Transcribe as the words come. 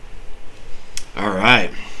All right,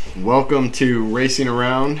 welcome to Racing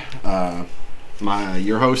Around.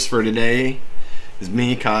 Your host for today is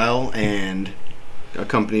me, Kyle, and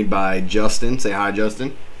accompanied by Justin. Say hi,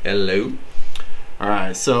 Justin. Hello. All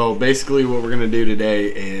right, so basically what we're going to do today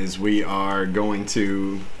is we are going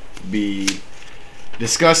to be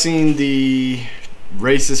discussing the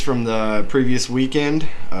races from the previous weekend.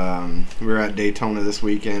 We were at Daytona this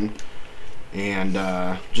weekend. And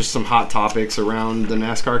just some hot topics around the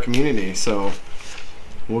NASCAR community. So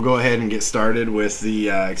we'll go ahead and get started with the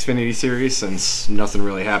Xfinity Series, since nothing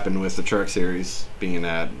really happened with the Truck Series being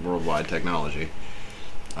at Worldwide Technology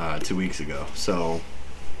 2 weeks ago. So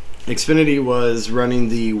Xfinity was running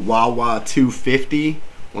the Wawa 250,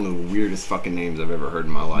 one of the weirdest fucking names I've ever heard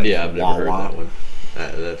in my life. Yeah, I've never heard that one.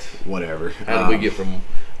 That's whatever. How did we get from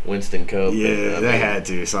Winston Cup? Yeah, they had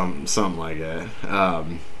to, something like that.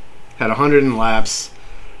 Had 100 laps.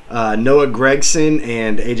 Noah Gragson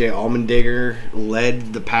and AJ Allmendinger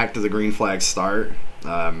led the pack to the green flag start.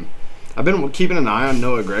 I've been keeping an eye on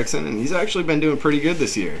Noah Gragson, and he's actually been doing pretty good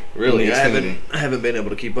this year. Really, I haven't been able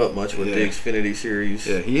to keep up much with the Xfinity Series.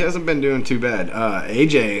 Yeah, he hasn't been doing too bad.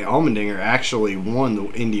 AJ Allmendinger actually won the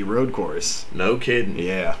Indy Road Course. No kidding.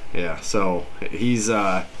 Yeah. So he's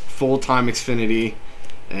full-time Xfinity,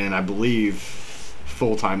 and I believe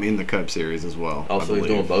full-time in the Cup Series as well. Also, he's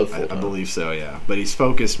doing both full-time. I believe so, yeah. But he's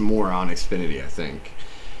focused more on Xfinity, I think.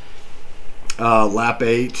 Lap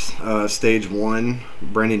 8, Stage 1,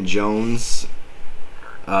 Brendan Jones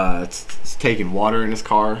it's taking water in his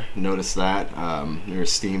car. Notice that.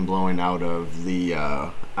 There's steam blowing out of the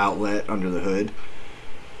outlet under the hood.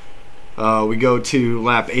 We go to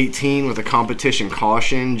lap 18 with a competition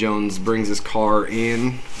caution. Jones brings his car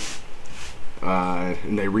in.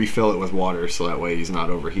 And they refill it with water so that way he's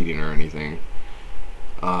not overheating or anything.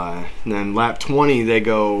 And then lap 20 they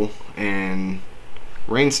go and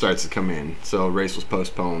rain starts to come in, so race was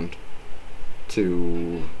postponed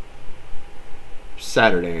to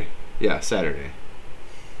Saturday. Yeah, Saturday,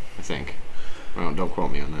 I think. Don't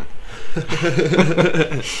quote me on that.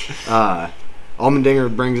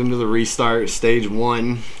 Allmendinger brings him to the restart, stage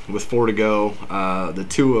 1 with 4 to go. The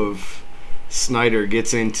two of Snyder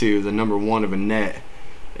gets into the number 1 of a net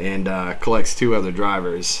and collects 2 other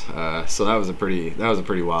drivers. So that was a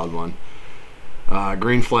pretty wild one.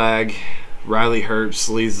 Green flag. Riley Herbst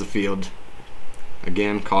leads the field.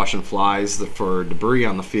 Again, caution flies for debris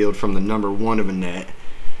on the field from the number 1 of a net.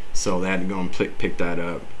 So they had to go and pick that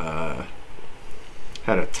up.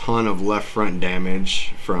 Had a ton of left front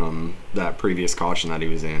damage from that previous caution that he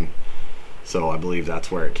was in. So I believe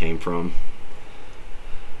that's where it came from.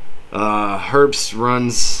 Herbst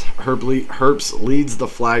leads the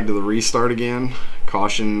flag to the restart again.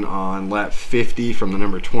 Caution on lap 50 from the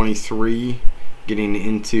number 23, getting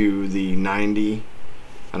into the 90.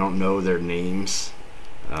 I don't know their names.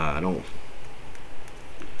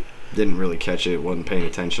 Didn't really catch it. Wasn't paying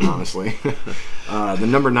attention, honestly. The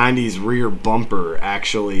number 90's rear bumper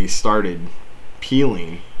actually started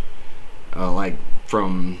peeling.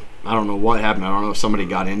 From, I don't know what happened. I don't know if somebody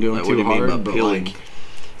got into him too hard, but peeling?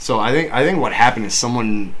 So I think what happened is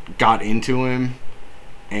someone got into him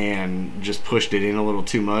and just pushed it in a little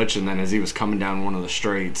too much, and then as he was coming down one of the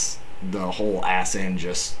straights, the whole ass end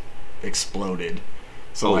just exploded.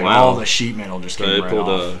 So all the sheet metal just came right off. They pulled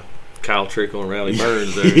a Kyle Trickle and Rowdy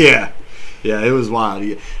Burns there. Yeah, it was wild.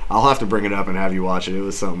 I'll have to bring it up and have you watch it. It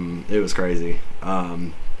was something. It was crazy.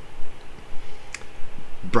 Brandon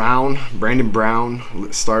Brown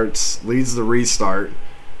leads the restart.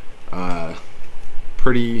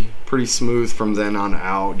 Pretty smooth from then on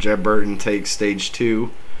out. Jeb Burton takes stage 2.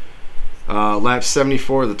 Lap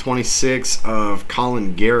 74, the 26 of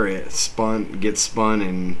Colin Garrett gets spun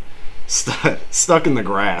and stuck in the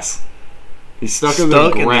grass. He's stuck in the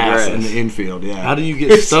grass in the infield. Yeah. How do you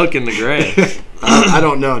get stuck in the grass? I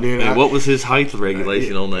don't know, dude. What was his height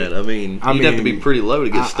regulation on that? I mean, you'd have to be pretty low to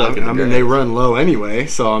get stuck in the grass. I mean, they run low anyway,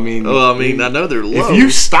 so I mean. Well, I mean, I know they're low. If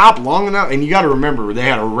you stop long enough, and you got to remember they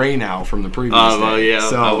had a rain out from the previous day. Well, yeah,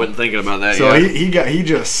 so, I wasn't thinking about that. So he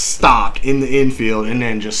just stopped in the infield and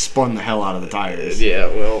then just spun the hell out of the tires. Yeah,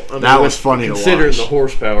 well, I mean, that was funny to watch. Considering the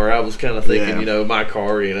horsepower, I was kind of thinking, my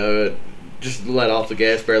car, just let off the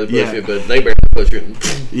gas, barely push it, but they barely push it.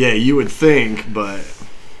 Yeah, you would think, but.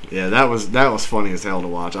 Yeah, that was funny as hell to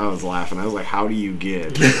watch. I was laughing. I was like, how do you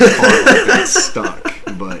get a car like that stuck?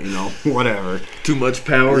 But, whatever. Too much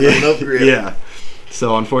power, not enough grip. Yeah.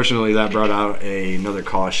 So, unfortunately, that brought out another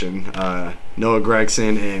caution. Noah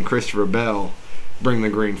Gragson and Christopher Bell bring the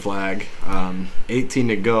green flag. 18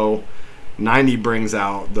 to go. 90 brings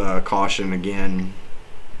out the caution again,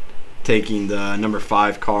 taking the number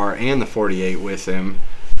 5 car and the 48 with him.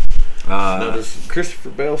 Now, does Christopher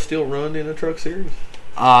Bell still run in a truck series?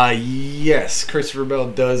 Yes, Christopher Bell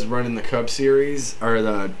does run in the Cup Series or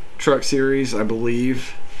the Truck Series, I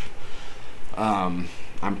believe. I'm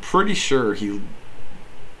pretty sure he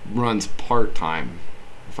runs part-time,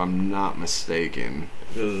 if I'm not mistaken.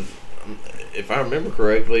 If I remember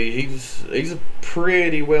correctly, he's a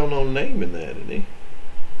pretty well-known name in that, isn't he?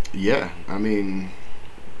 Yeah, I mean,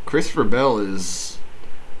 Christopher Bell is...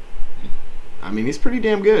 I mean, he's pretty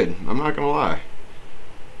damn good. I'm not going to lie.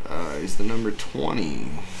 He's the number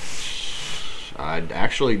 20. I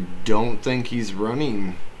actually don't think he's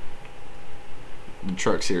running the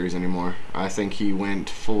Truck Series anymore. I think he went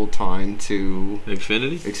full-time to...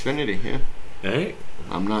 Xfinity, yeah. Hey.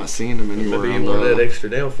 I'm not seeing him anywhere. Maybe he wanted that extra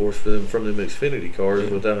downforce from them Xfinity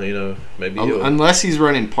cars without, maybe... Unless he's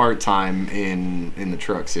running part-time in the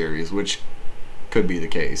Truck Series, which could be the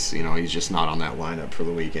case. He's just not on that lineup for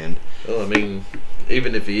the weekend. Well, I mean,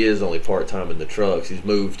 even if he is only part-time in the trucks, he's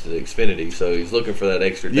moved to the Xfinity, so he's looking for that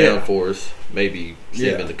extra downforce, maybe see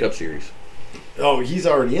him in the Cup Series. Oh, he's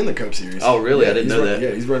already in the Cup Series. Oh, really? I didn't know that.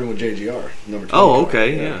 Yeah, he's running with JGR, number 20. Oh,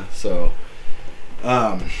 okay, yeah. So,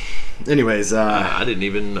 anyways, I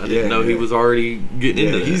didn't know he was already getting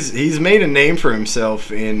into that. He's made a name for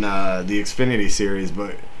himself in the Xfinity Series,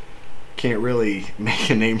 but can't really make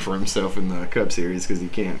a name for himself in the Cup Series because he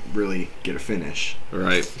can't really get a finish.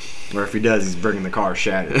 Right. Or if he does, he's bringing the car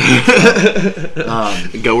shattered.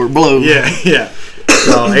 Go or blow. Yeah.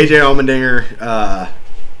 So AJ Allmendinger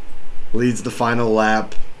leads the final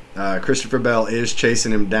lap. Christopher Bell is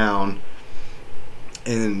chasing him down.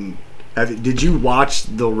 And did you watch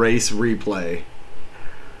the race replay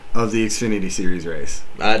of the Xfinity Series race?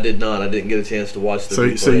 I did not. I didn't get a chance to watch the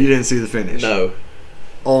replay. So you didn't see the finish? No.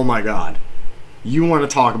 Oh my God. You want to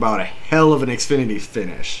talk about a hell of an Xfinity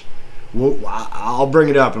finish. I'll bring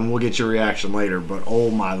it up and we'll get your reaction later, but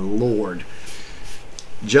oh my Lord.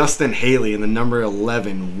 Justin Haley in the number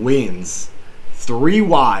 11 wins 3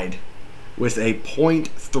 wide with a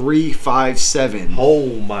 .357.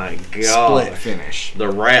 Oh my God. Split finish. The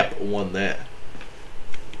Wrap won that.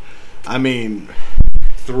 I mean,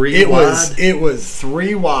 3 wide? It was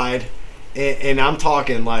 3 wide, and I'm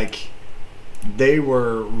talking like they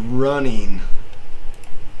were running.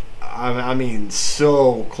 I mean,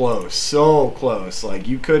 so close. Like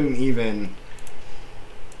you couldn't even.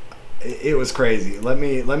 It was crazy. Let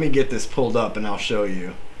me get this pulled up and I'll show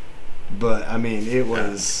you. But I mean, it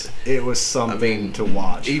was something to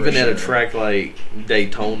watch. Even at a track like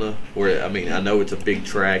Daytona, where I know it's a big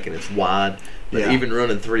track and it's wide, but even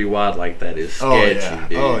running 3 wide like that is sketchy.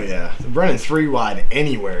 Dude. Oh yeah, running 3 wide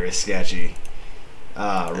anywhere is sketchy.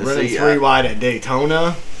 Running 3 wide at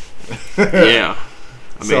Daytona. Yeah.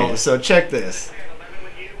 So check this.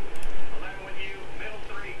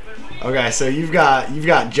 Okay, so you've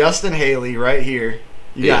got Justin Haley right here.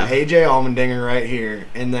 You got AJ Allmendinger right here,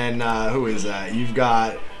 and then who is that? You've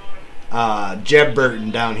got Jeb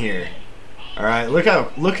Burton down here. All right, look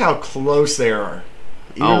how close they are.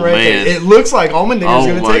 Even man, there, it looks like Allmendinger's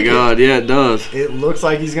going to take it. Oh my God, yeah, it does. It looks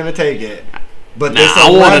like he's going to take it. But now,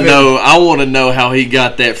 I want to know how he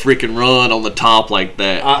got that freaking run on the top like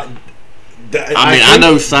that. I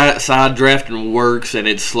know side drafting works and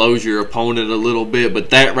it slows your opponent a little bit, but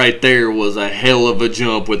that right there was a hell of a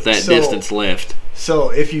jump with that distance left. So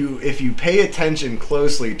if you pay attention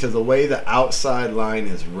closely to the way the outside line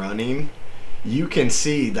is running, you can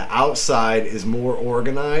see the outside is more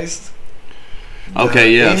organized.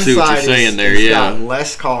 Okay, yeah, I see what you're saying there. It's got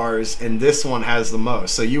less cars, and this one has the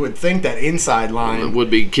most. So you would think that inside line would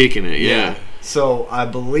be kicking it. Yeah. So I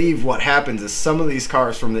believe what happens is some of these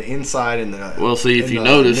cars from the inside and the if you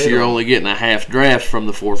notice, middle, you're only getting a half draft from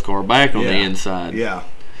the fourth car back on the inside. Yeah.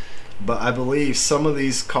 But I believe some of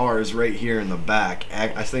these cars right here in the back,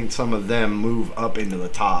 I think some of them move up into the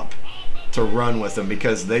top to run with them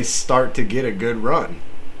because they start to get a good run.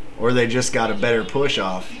 Or they just got a better push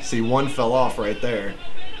off. See, one fell off right there.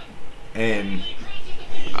 And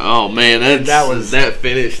oh man, that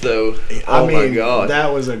finish though. My God,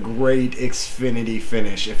 that was a great Xfinity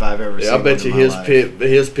finish if I've ever seen. I bet you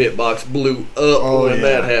his pit box blew up when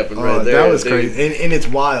that happened right there. That was crazy, and it's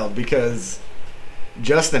wild because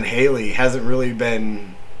Justin Haley hasn't really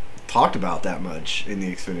been talked about that much in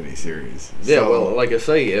the Xfinity series. Yeah, well, like I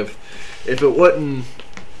say, if it wasn't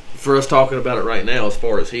for us talking about it right now, as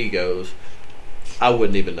far as he goes, I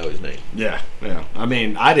wouldn't even know his name. Yeah. I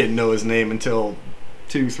mean, I didn't know his name until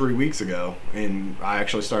 2-3 weeks ago, and I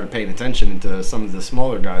actually started paying attention to some of the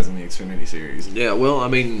smaller guys in the Xfinity series. Yeah, well, I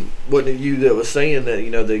mean, wasn't it you that was saying that,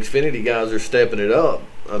 the Xfinity guys are stepping it up?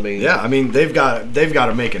 I mean, they've got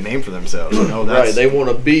to make a name for themselves. Right? They want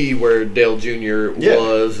to be where Dale Jr.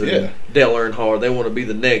 was, and Dale Earnhardt. They want to be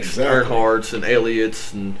the next Earnhardts and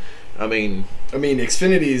Elliots, and I mean,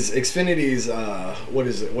 Xfinity's. What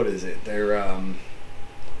is it?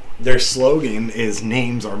 Their slogan is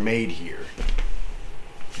 "Names are made here."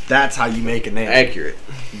 That's how you make a name. Accurate.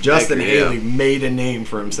 Justin Haley made a name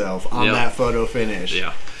for himself on that photo finish.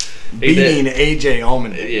 Yeah. Beating AJ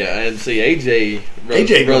Allmendinger. Yeah, and see, AJ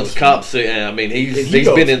runs cops. I mean, he's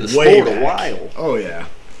been in the sport a while. Oh, yeah.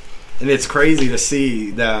 And it's crazy to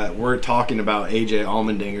see that we're talking about AJ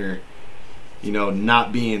Allmendinger,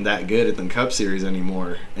 not being that good at the Cup Series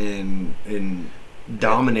anymore and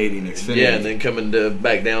dominating Xfinity. Yeah, and then coming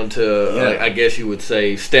back down to, I guess you would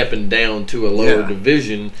say, stepping down to a lower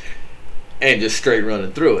division and just straight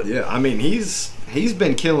running through it. Yeah, I mean, he's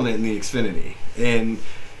been killing it in the Xfinity. And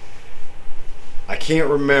I can't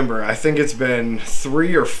remember. I think it's been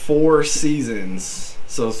 3 or 4 seasons,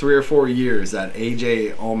 so 3 or 4 years that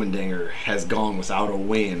AJ Allmendinger has gone without a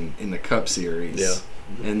win in the Cup Series. Yeah.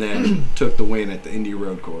 And then took the win at the Indy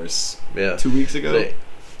Road Course 2 weeks ago.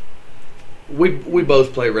 We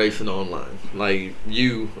both play racing online. Like,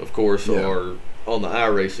 you, of course, are on the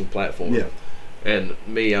iRacing platform. Yeah. And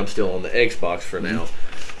me, I'm still on the Xbox for now.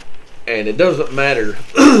 And it doesn't matter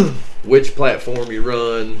which platform you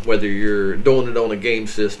run, whether you're doing it on a game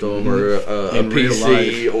system or a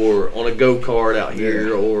PC or on a go-kart out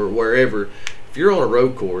here or wherever. If you're on a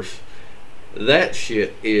road course, that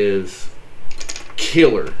shit is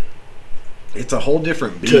killer. It's a whole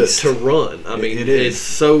different beast to run. I mean, it's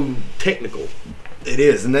so technical. It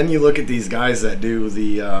is. And then you look at these guys that do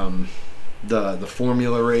the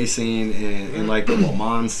formula racing and like the Le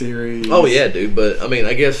Mans series. Oh yeah, dude. But I mean,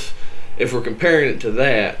 I guess if we're comparing it to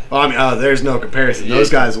that, there's no comparison. Those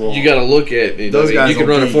guys will. You got to look at those guys. You can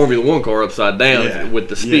run a Formula One car upside down with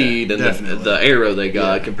the speed and the aero they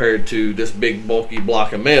got compared to this big bulky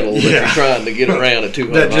block of metal that you're trying to get around at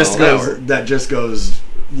 200 miles an hour. That just goes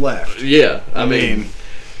left. Yeah, I mean.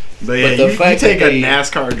 But you take a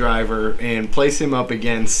NASCAR driver and place him up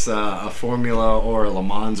against a Formula or a Le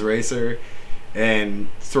Mans racer, and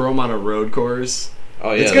throw him on a road course.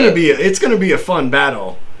 Oh yeah, it's gonna be a fun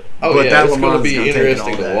battle. Oh but yeah, it's gonna be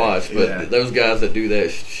interesting to watch. But those guys that do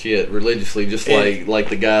that shit religiously, just like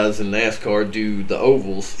the guys in NASCAR do the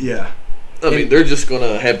ovals. Yeah. I mean, they're just going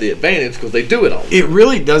to have the advantage because they do it all. It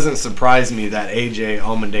really doesn't surprise me that AJ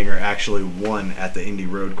Allmendinger actually won at the Indy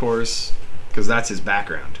Road Course because that's his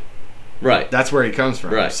background. Right. That's where he comes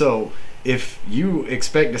from. Right. So if you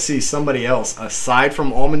expect to see somebody else aside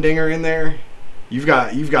from Allmendinger in there, you've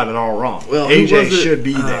got it all wrong. Well, AJ should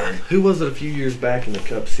be there. Who was it a few years back in the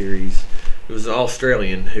Cup Series? It was an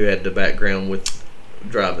Australian who had the background with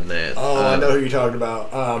driving that. I know who you're talking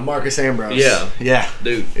about. Marcus Ambrose. Yeah,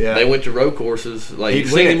 dude. Yeah. They went to road courses. Like you've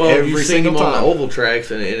seen him on the oval tracks,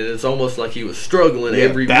 and it's almost like he was struggling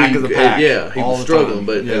every back week. Of the pack he was struggling,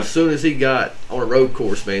 but as soon as he got on a road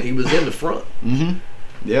course, man, he was in the front. Mm-hmm.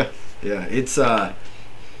 Yeah.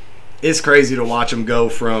 It's crazy to watch him go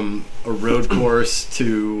from a road course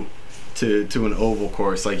to an oval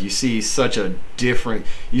course. Like you see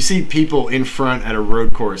you see people in front at a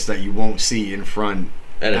road course that you won't see in front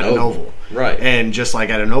at an oval. Right. And just like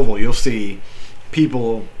at an oval, you'll see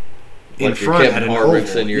people in front at an oval.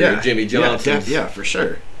 And your Jimmy Johnsons. Yeah, for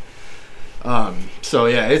sure. So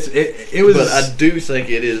yeah, it was. But I do think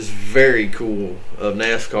it is very cool of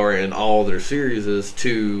NASCAR and all their series is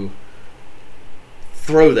to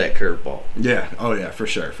throw that curveball. Yeah. Oh yeah, for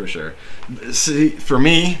sure. See, for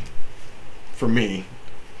me,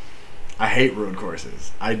 I hate road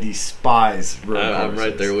courses. I despise road courses. I'm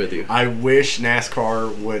right there with you. I wish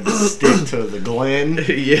NASCAR would stick to the Glen.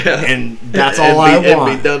 Yeah. And that's all I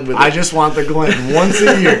want. Be done with I just want the Glen once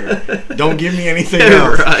a year. Don't give me anything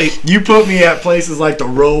else. Right. You put me at places like the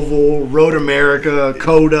Roval, Road America,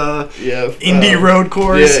 Coda, Indy Road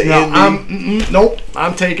Course. Nope.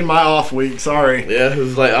 I'm taking my off week. Sorry. Yeah, it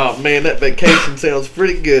was like, oh man, that vacation sounds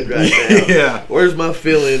pretty good right now. Yeah. Where's my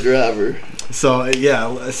fill-in driver? So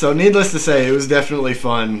needless to say, it was definitely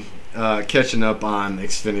fun catching up on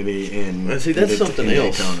Xfinity and see that's something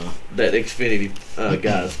else that Xfinity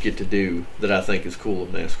guys get to do that I think is cool of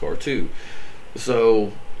NASCAR too.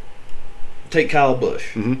 So take Kyle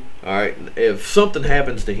Busch. Mm-hmm. All right, if something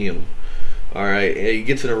happens to him, all right, he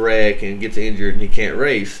gets in a wreck and gets injured and he can't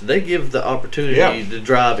race, they give the opportunity to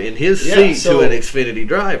drive in his seat to an Xfinity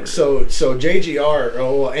driver. So JGR,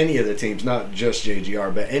 or any of the teams, not just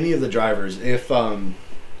JGR, but any of the drivers, if one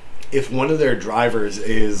of their drivers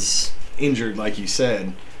is injured, like you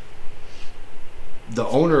said, the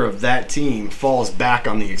owner of that team falls back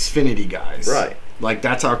on the Xfinity guys. Right. Like,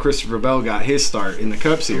 that's how Christopher Bell got his start in the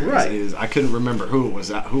Cup Series. Right. I couldn't remember who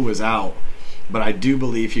was out, but I do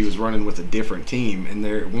believe he was running with a different team, and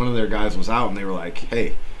one of their guys was out, and they were like,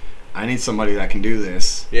 hey, I need somebody that can do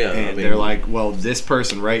this. Yeah, and they're like, well, this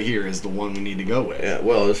person right here is the one we need to go with. Yeah,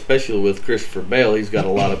 well, especially with Christopher Bell, he's got a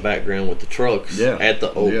lot of background with the trucks at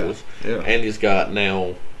the Opals, and he's got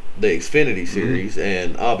now the Xfinity Series,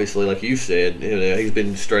 and obviously, like you said, he's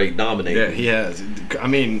been straight dominating. Yeah, he has. I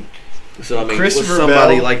mean, with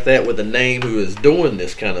somebody Bell, like that with a name who is doing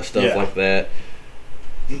this kind of stuff like that,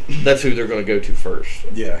 that's who they're going to go to first.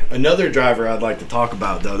 Yeah. Another driver I'd like to talk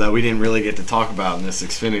about, though, that we didn't really get to talk about in this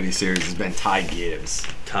Xfinity Series has been Ty Gibbs.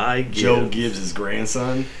 Joe Gibbs'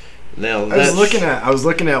 grandson. Now I was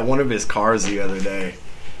looking at one of his cars the other day,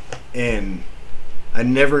 and I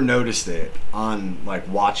never noticed it on, like,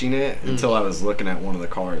 watching it until I was looking at one of the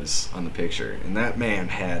cars on the picture. And that man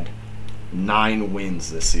had 9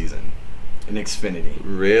 wins this season in Xfinity.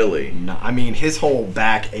 Really? I mean, his whole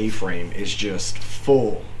back A-frame is just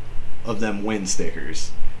full of them win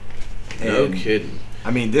stickers. No kidding.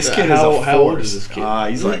 I mean, this kid is a force. How old is this kid?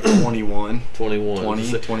 He's like 21.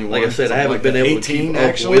 21. Like I said, I haven't been able to keep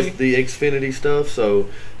up with the Xfinity stuff, so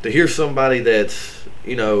to hear somebody that's,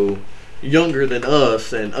 younger than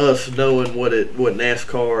us and us knowing what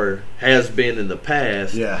NASCAR has been in the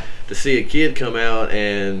past, to see a kid come out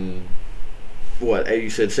and you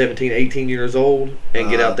said 17, 18 years old and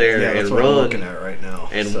get out there and run I'm looking at right now.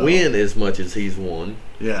 And win as much as he's won.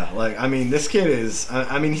 Yeah, this kid is,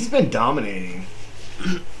 he's been dominating.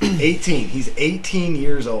 18. He's 18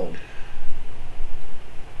 years old.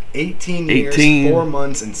 18 years, 4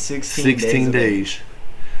 months, and 16 days.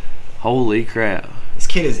 Holy crap. This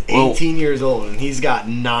kid is 18 years old, and he's got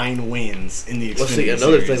 9 wins in the Xfinity Series.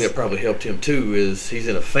 Another thing that probably helped him, too, is he's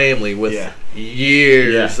in a family with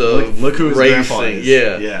years of look who his racing. Grandpa is.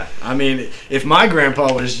 Yeah. I mean, if my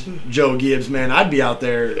grandpa was Joe Gibbs, man, I'd be out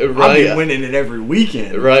there. I'd be winning it every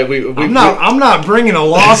weekend. Right. I'm not bringing a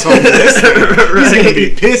loss home to this. He's going to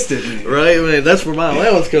be pissed at me. Right, man. That's where my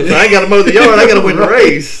allowance comes from. I ain't got to mow the yard. I got to win the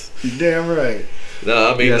race. You're damn right.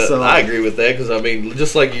 No, I agree with that because,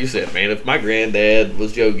 just like you said, man, if my granddad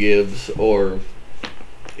was Joe Gibbs or,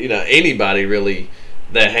 anybody really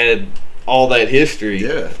that had all that history,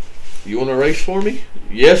 you want to race for me?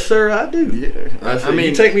 Yes, sir, I do. Yeah.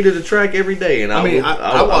 You take me to the track every day, and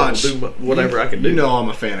I'll do whatever I can do. I'm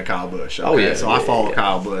a fan of Kyle Busch. Okay? So I follow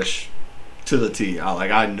Kyle Busch to the T.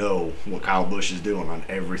 I know what Kyle Busch is doing on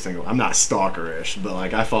every single. I'm not stalker-ish, but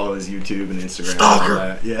I follow his YouTube and Instagram.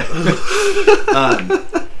 Stalker. And all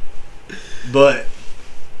that. But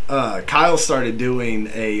Kyle started doing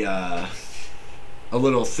a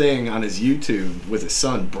little thing on his YouTube with his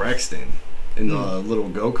son Brexton in the little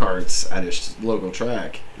go-karts at his local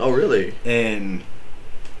track. Oh, really? And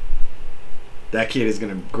that kid is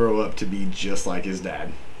going to grow up to be just like his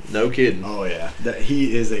dad. No kidding. Oh, yeah.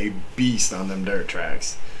 He is a beast on them dirt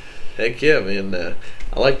tracks. Heck yeah, man.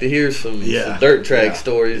 I like to hear some dirt track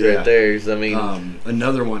stories right there.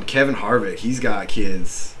 Another one, Kevin Harvick, he's got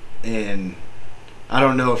kids, and I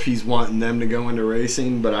don't know if he's wanting them to go into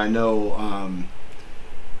racing, but I know,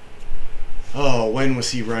 when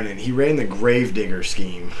was he running? He ran the Gravedigger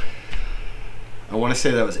scheme. I want to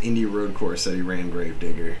say that was Indy Road Course that he ran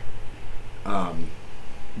Gravedigger.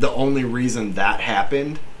 The only reason that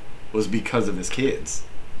happened was because of his kids.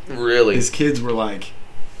 Really? His kids were like,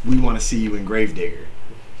 we want to see you in Gravedigger.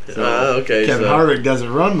 So Kevin Harvick doesn't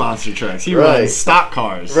run monster trucks. He runs stock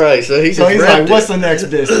cars. Right. So he's like, what's the next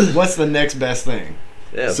business? What's the next best thing?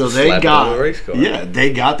 Yeah. So they got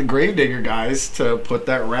the Gravedigger guys to put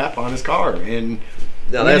that wrap on his car, and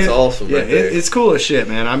that's awesome. Yeah, it's cool as shit,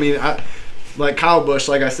 man. Like Kyle Busch,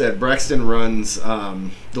 like I said, Brexton runs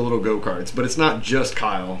the little go-karts, but it's not just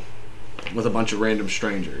Kyle with a bunch of random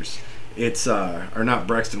strangers. It's or not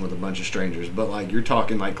Brexton with a bunch of strangers, but you're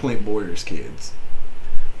talking like Clint Boyer's kids.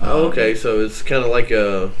 So it's kind of like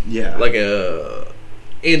a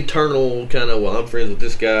internal kind of. Well, I'm friends with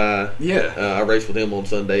this guy. Yeah, I race with him on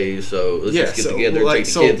Sundays, so let's just get together and take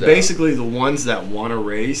the kids out. So basically, the ones that want to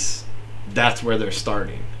race, that's where they're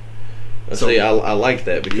starting. I like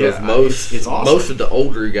that because it's awesome. Most of the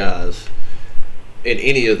older guys in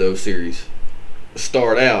any of those series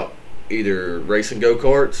start out either racing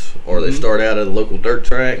go-karts or they start out at a local dirt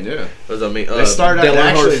track. Yeah. Because, they start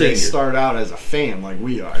out as a fan like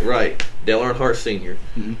we are. Right. Dale Earnhardt Sr.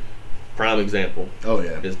 Mm-hmm. Prime example. Oh,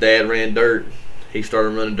 yeah. His dad ran dirt. He started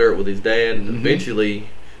running dirt with his dad, and eventually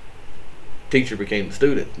teacher became the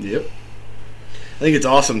student. Yep. I think it's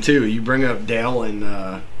awesome, too. You bring up Dale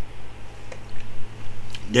and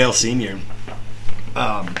Dale Sr.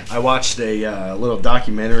 I watched a little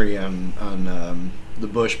documentary on the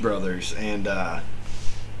Bush brothers, and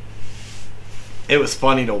it was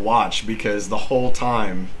funny to watch because the whole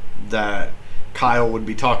time that Kyle would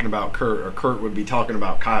be talking about Kurt, or Kurt would be talking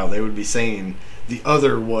about Kyle, they would be saying the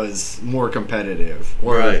other was more competitive,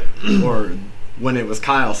 or right. or when it was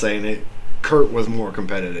Kyle saying it, Kurt was more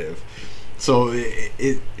competitive. So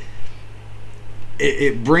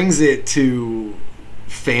it brings it to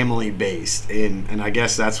family based, and I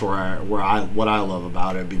guess that's what I love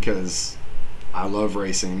about it, because I love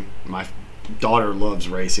racing. My daughter loves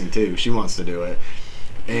racing too. She wants to do it,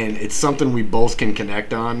 and it's something we both can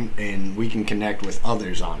connect on, and we can connect with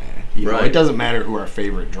others on it. You know, it doesn't matter who our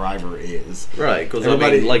favorite driver is. Right, because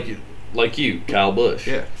everybody, like you, Kyle Busch.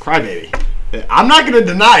 Yeah, crybaby. I'm not going to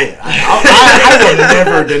deny it. I will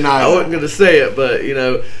never deny it. I wasn't going to say it, but, you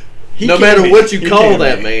know, no matter what you call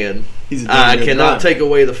that man, I cannot take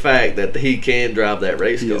away the fact that he can drive that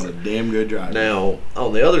race car. He is a damn good driver. Now,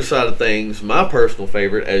 on the other side of things, my personal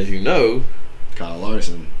favorite, as you know, Kyle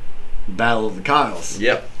Larson. Battle of the Kyles.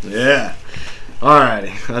 Yep. Yeah.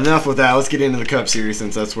 Alrighty. Enough with that. Let's get into the Cup Series,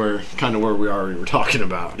 since that's where we already were talking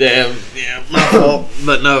about. Yeah, my fault.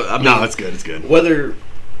 But no, I mean, no, it's good. It's good. Whether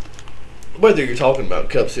you're talking about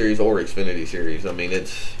Cup Series or Xfinity Series, I mean,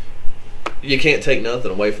 you can't take nothing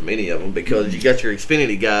away from any of them, because you got your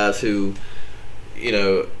Xfinity guys who, you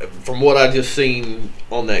know, from what I just seen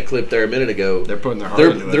on that clip there a minute ago, they're putting their heart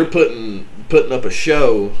into it. They're putting up a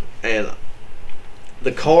show, and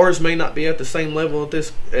the cars may not be at the same level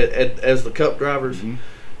as the Cup drivers,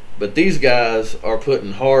 but these guys are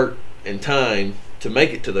putting heart and time to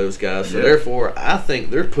make it to those guys. So therefore, I think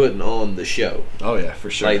they're putting on the show. Oh yeah, for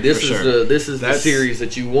sure. Like this is the series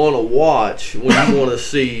that you want to watch when you want to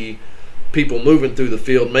see people moving through the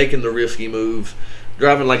field, making the risky moves,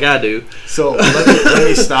 driving like I do. So let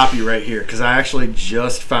me stop you right here, because I actually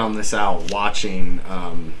just found this out watching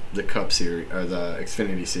the Cup Series, or the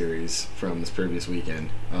Xfinity Series from this previous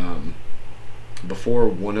weekend. Before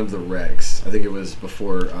one of the wrecks, I think it was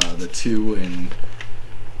before the 2 and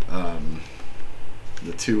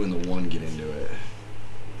the 1 get into it.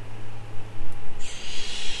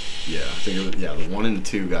 Yeah, I think it was, the 1 and the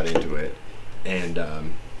 2 got into it, and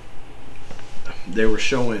they were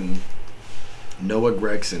showing Noah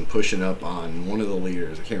Gragson pushing up on one of the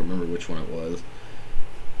leaders. I can't remember which one it was.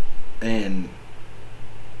 And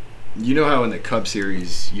you know how in the Cup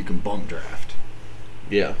Series you can bump draft?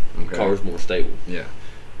 Yeah. Okay. Car's more stable. Yeah.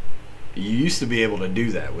 You used to be able to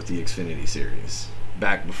do that with the Xfinity Series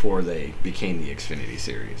back before they became the Xfinity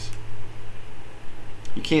Series.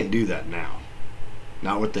 You can't do that now.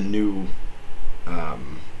 Not with the new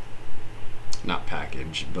not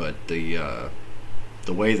package, but the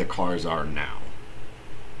way the cars are now.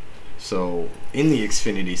 So in the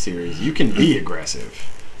Xfinity Series, you can be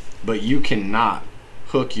aggressive, but you cannot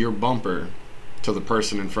hook your bumper to the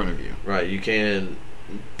person in front of you. Right, you can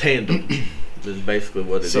tandem. Is basically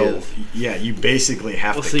what it is. So yeah, you basically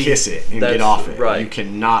have to kiss it and get off it. Right. You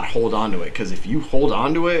cannot hold on to it, because if you hold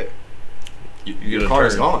on to it, your car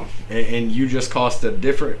is gone, and you just cost a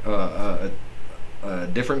different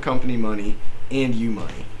company money and you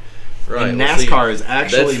money. Right. And NASCAR has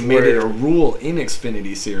actually made it a rule in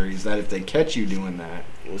Xfinity Series that if they catch you doing that,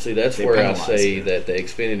 well, see, that's where I say that the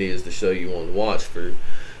Xfinity is the show you want to watch, for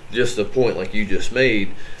just a point like you just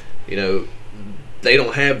made. You know, they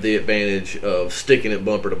don't have the advantage of sticking it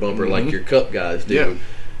bumper to bumper like your Cup guys do. Yeah.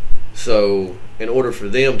 So in order for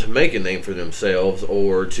them to make a name for themselves,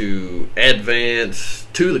 or to advance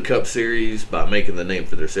to the Cup Series by making the name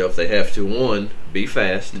for themselves, they have to, one, be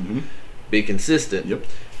fast, be consistent. Yep.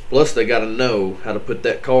 Plus, they got to know how to put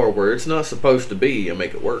that car where it's not supposed to be and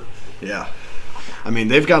make it work. Yeah. I mean,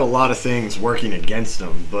 they've got a lot of things working against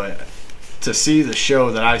them, but to see the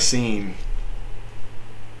show that I've seen,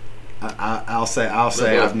 I'll say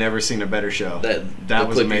I've never seen a better show. That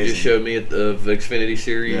was amazing. You just showed me of Xfinity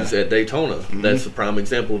Series at Daytona. That's a prime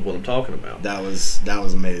example of what I'm talking about. That was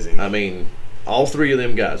amazing. I mean, all three of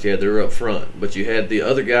them guys, they were up front, but you had the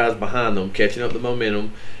other guys behind them catching up the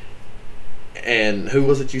momentum. And who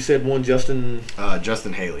was it you said won? Justin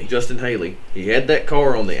Haley. Justin Haley. He had that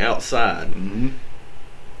car on the outside.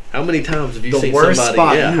 How many times have you seen worst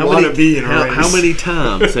somebody? Spot you want to be in a race. How many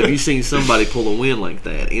times have you seen somebody pull a win like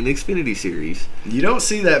that in the Xfinity Series? You don't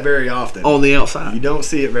see that very often. On the outside. You don't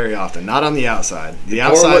see it very often. Not on the outside. The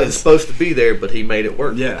outside wasn't supposed to be there, but he made it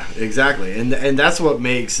work. Yeah, exactly. And that's what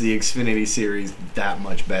makes the Xfinity Series that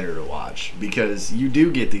much better to watch, because you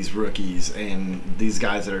do get these rookies and these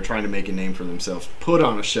guys that are trying to make a name for themselves put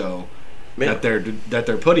on a show that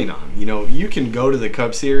they're putting on. You know, you can go to the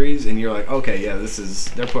Cup Series and you're like, okay, yeah,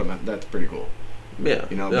 that's pretty cool. Yeah,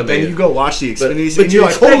 but then you go watch the Xfinity, and you're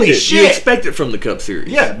like, holy shit! You expect it from the Cup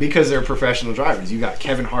Series. Yeah, because they're professional drivers. You got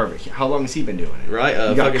Kevin Harvick. How long has he been doing it? Right,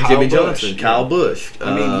 you got Jimmy Johnson, Kyle Busch.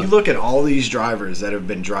 I mean, you look at all these drivers that have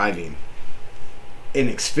been driving in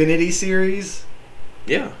Xfinity Series.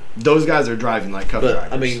 Yeah, those guys are driving like Cup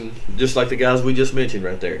drivers. I mean, just like the guys we just mentioned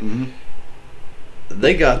right there. Mm-hmm.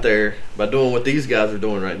 They got there by doing what these guys are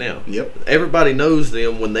doing right now. Yep. Everybody knows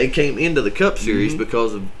them when they came into the Cup Series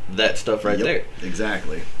because of that stuff right there.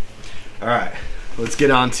 Exactly. All right. Let's get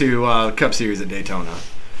on to Cup Series at Daytona.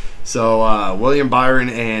 So, William Byron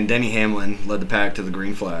and Denny Hamlin led the pack to the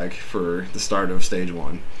green flag for the start of Stage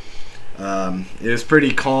 1. It was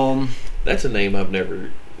pretty calm. That's a name I've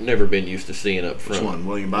never been used to seeing up front. Which one?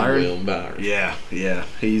 William Byron? William Byron. Yeah.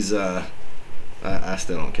 He's, I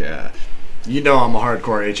still don't care. You know I'm a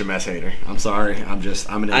hardcore HMS hater. I'm sorry. I'm an HMS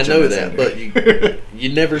hater. I know that, but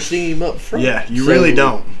you never see him up front. Yeah, you really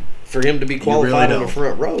don't. For him to be qualified on the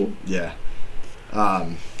front row. Yeah.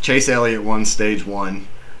 Chase Elliott won Stage 1.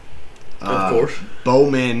 Of course.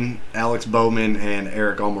 Alex Bowman and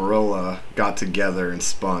Eric Almirola got together and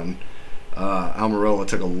spun. Almirola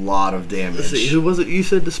took a lot of damage. Let's see, who was it you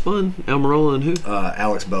said to spun? Almirola and who?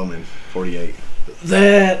 Alex Bowman, 48.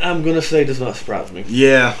 That, I'm going to say, does not surprise me.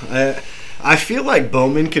 Yeah. I feel like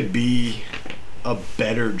Bowman could be a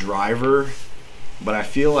better driver, but I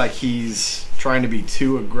feel like he's trying to be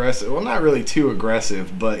too aggressive. Well, not really too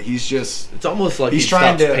aggressive, but he's just... It's almost like he's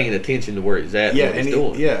trying to paying attention to where he's at and what he's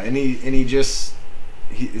doing. Yeah, and he just...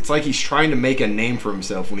 it's like he's trying to make a name for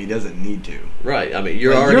himself when he doesn't need to. Right. I mean,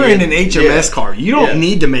 you're in an HMS car. You don't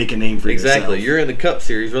need to make a name for yourself. Exactly. You're in the Cup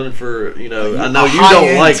Series running for, I know you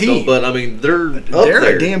don't like them, but, I mean, they're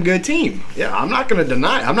a damn good team. Yeah, I'm not going to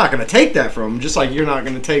deny. I'm not going to take that from them, just like you're not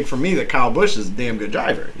going to take from me that Kyle Busch is a damn good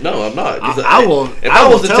driver. No, I'm not. If I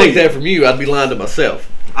was to take that from you, I'd be lying to myself.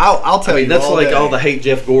 I'll tell you. That's like all the hate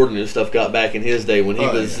Jeff Gordon and stuff got back in his day when he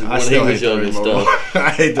was young and stuff. I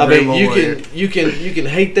hate the you can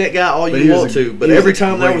hate that guy all you want to, but every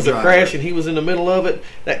time there was a crash and he was in the middle of it,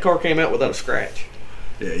 that car came out without a scratch.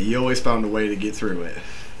 Yeah, he always found a way to get through it.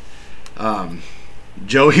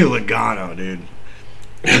 Joey Logano, dude.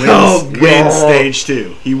 Wins Stage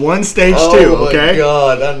 2. He won Stage 2, okay? Oh my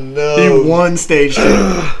God, I know. He won Stage 2.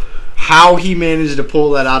 How he managed to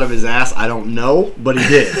pull that out of his ass, I don't know, but he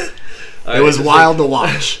did. It was wild to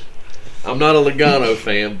watch. I'm not a Logano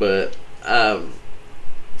fan, but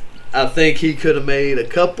I think he could have made a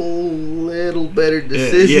couple little better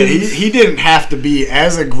decisions. Yeah, he didn't have to be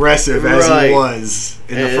as aggressive as he was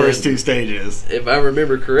in the first two stages. If I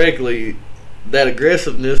remember correctly, that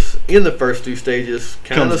aggressiveness in the first two stages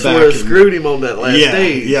kind of sort of screwed him on that last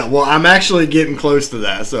stage. Yeah, well, I'm actually getting close to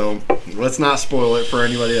that, so let's not spoil it for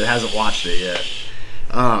anybody that hasn't watched it yet.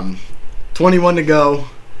 21 to go.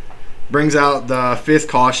 Brings out the fifth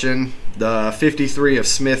caution. The 53 of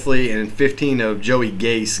Smithley and 15 of Joey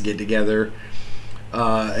Gase get together,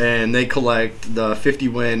 and they collect the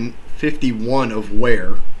 51 of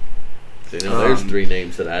Ware. So, there's three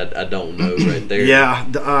names that I don't know right there. Yeah,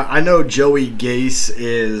 I know Joey Gase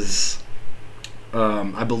is,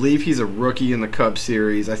 I believe he's a rookie in the Cup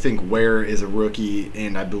Series. I think Ware is a rookie,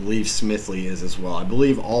 and I believe Smithley is as well. I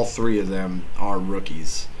believe all three of them are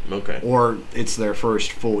rookies. Okay. Or it's their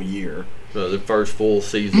first full year. So the first full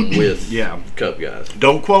season with Cup guys.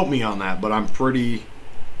 Don't quote me on that, but I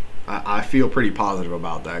feel pretty positive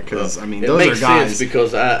about that because, those are guys. It makes sense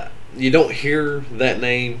because you don't hear that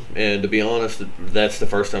name, and to be honest, that's the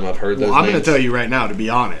first time I've heard those names. I'm going to tell you right now, to be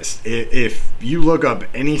honest, if you look up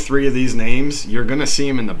any three of these names, you're going to see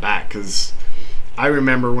them in the back because I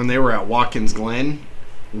remember when they were at Watkins Glen,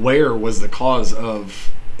 Ware was the cause of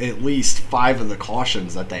at least 5 of the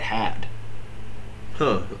cautions that they had.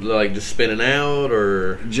 Huh? Like just spinning out,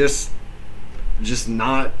 or just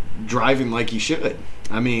not driving like he should.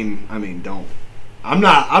 I mean, don't. I'm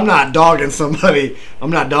not dogging somebody. I'm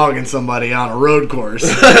not dogging somebody on a road course.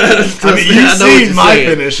 You've seen my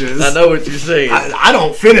finishes. I know what you're saying. I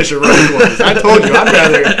don't finish a road course. I told you,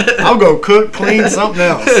 I'll go cook, clean, something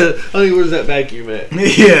else. Honey, where's that vacuum at?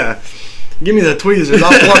 Yeah. Give me the tweezers.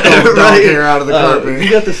 I'll pluck all the dog hair out of the carpet. You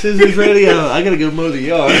got the scissors ready? I gotta go mow the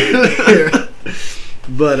yard.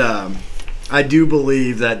 But I do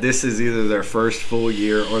believe that this is either their first full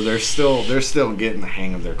year or they're still getting the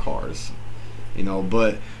hang of their cars.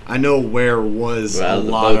 But I know Ware was a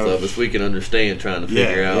lot both of us. We can understand trying to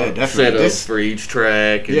figure out setups for each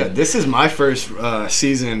track. This is my first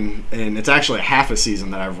season, and it's actually half a season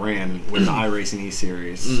that I've ran with the iRacing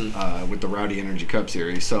E-Series, with the Rowdy Energy Cup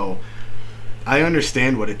Series. So I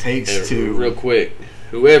understand what it takes to... Real quick,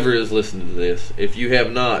 whoever is listening to this, if you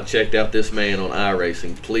have not checked out this man on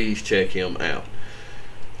iRacing, please check him out.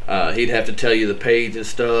 He'd have to tell you the page and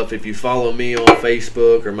stuff. If you follow me on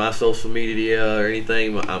Facebook or my social media or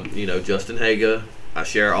anything, I'm Justin Haga. I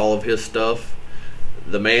share all of his stuff.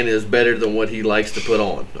 The man is better than what he likes to put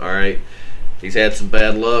on. All right, he's had some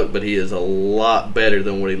bad luck, but he is a lot better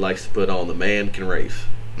than what he likes to put on. The man can race.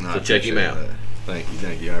 So check him out. That.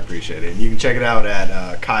 Thank you. I appreciate it. And you can check it out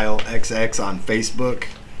at Kyle XX on Facebook.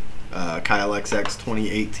 Kyle XX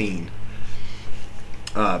 2018.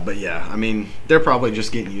 But yeah, I mean, they're probably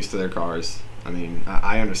just getting used to their cars. I mean,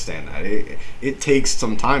 I understand that. It takes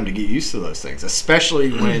some time to get used to those things,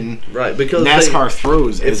 especially when because NASCAR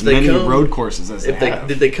throws as many road courses as they have.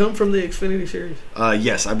 Did they come from the Xfinity Series?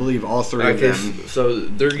 Yes, I believe all three of them. So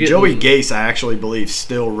they're getting, Joey Gase, I actually believe,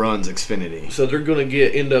 still runs Xfinity. So they're going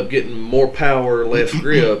to end up getting more power, less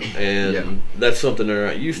grip, and that's something they're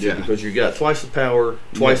not used to because you got twice the power,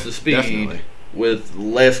 twice the speed. Definitely. With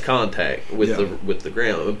less contact with the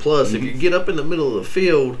ground. And plus, if you get up in the middle of the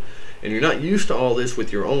field and you're not used to all this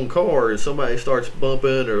with your own car, and somebody starts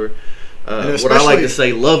bumping or what I like to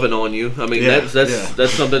say, loving on you, I mean that's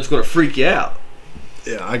something that's going to freak you out.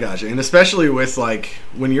 Yeah, I got you. And especially with like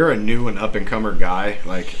when you're a new and up and comer guy,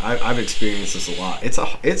 like I've experienced this a lot.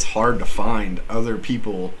 It's hard to find other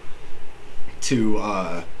people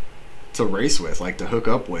to race with, like to hook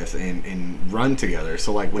up with and run together.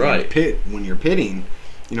 So like when you're pitting,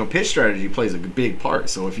 pit strategy plays a big part.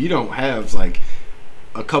 So if you don't have like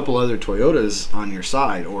a couple other Toyotas on your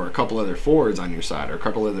side or a couple other Fords on your side or a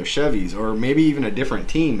couple other Chevys or maybe even a different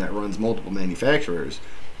team that runs multiple manufacturers,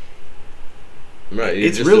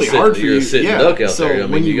 it's really hard for you to sit duck out there. I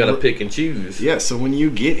mean, you got to pick and choose. Yeah, so when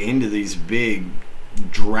you get into these big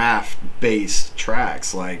draft-based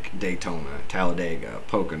tracks like Daytona, Talladega,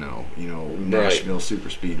 Pocono, Nashville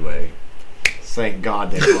Superspeedway. Thank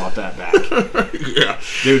God they brought that back. Yeah,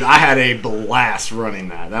 dude, I had a blast running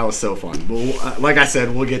that. That was so fun. But like I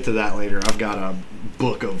said, we'll get to that later. I've got a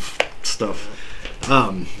book of stuff.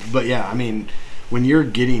 But yeah, I mean, when you're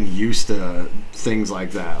getting used to things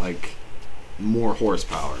like that, like more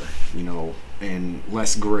horsepower, and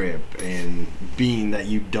less grip, and being that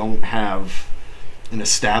you don't have an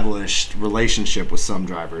established relationship with some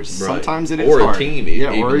drivers. Sometimes it is hard. Or a team.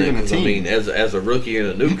 Or even a team. I mean, as a rookie and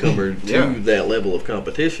a newcomer to that level of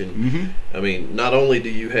competition, I mean, not only do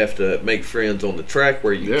you have to make friends on the track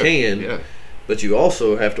where you can, but you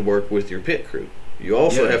also have to work with your pit crew. You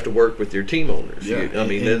also have to work with your team owners. Yeah.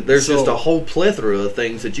 There's just a whole plethora of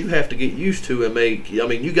things that you have to get used to and make. I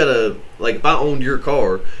mean, you got to, like, if I owned your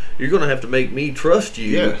car, you're going to have to make me trust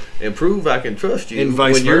you and prove I can trust you. And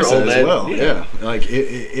vice versa as well. Yeah. Like,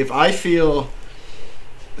 if I feel,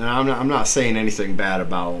 and I'm not saying anything bad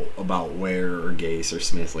about Ware or Gase or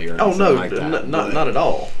Smithley or anything like that. Not at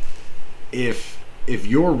all. If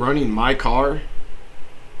you're running my car,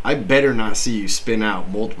 I better not see you spin out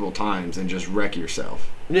multiple times and just wreck yourself.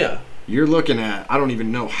 Yeah. You're looking at, I don't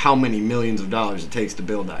even know how many millions of dollars it takes to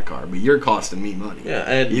build that car, but you're costing me money. Yeah,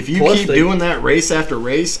 and if you keep doing that race after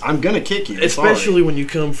race, I'm going to kick you. Especially when you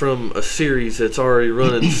come from a series that's already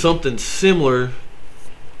running something similar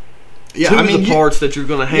to the parts that you're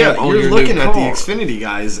going to have on your new car. You're looking at the Xfinity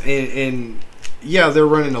guys, and they're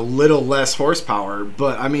running a little less horsepower,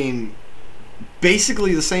 but I mean,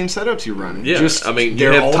 basically the same setups you're running. Yeah,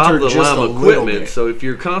 you have top of the line equipment, so if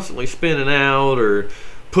you're constantly spinning out or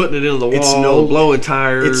putting it into the wall, blowing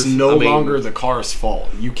tires, it's no longer the car's fault.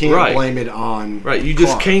 You can't blame it on you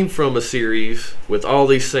just came from a series with all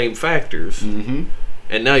these same factors, and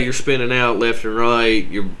now you're spinning out left and right.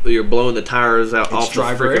 You're blowing the tires out off the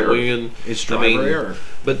freaking wing. It's driver error.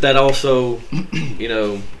 But that also,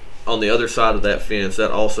 on the other side of that fence, that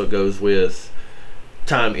also goes with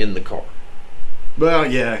time in the car. Well,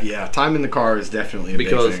 yeah. Time in the car is definitely a big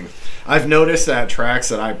thing. I've noticed that tracks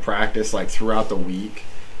that I practice like throughout the week,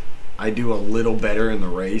 I do a little better in the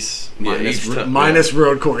race. Minus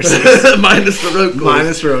road courses. Minus the road courses.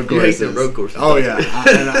 Minus road courses. You hate the road courses. Oh yeah,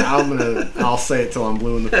 I'll say it till I'm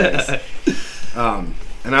blue in the face.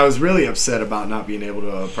 And I was really upset about not being able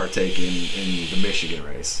to partake in the Michigan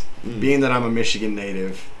race. Being that I'm a Michigan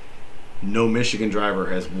native, no Michigan driver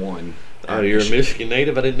has won. Oh, you're a Michigan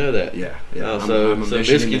native? I didn't know that. Yeah. So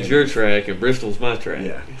Michigan's your track and Bristol's my track.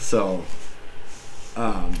 Yeah. So,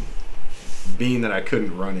 being that I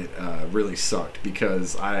couldn't run it really sucked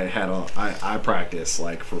because I practiced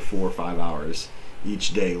like for 4 or 5 hours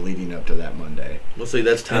each day leading up to that Monday. Well, see,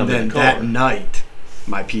 that's time. And then that night,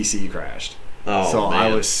 my PC crashed. Oh, so man.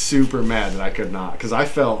 I was super mad that I could not because I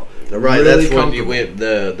felt that's when you went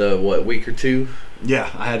the week or two.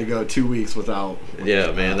 Yeah, I had to go 2 weeks without.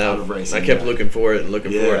 Yeah, man, out of racing. I kept looking for it and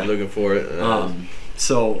looking for it and looking for it.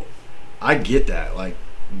 So I get that. Like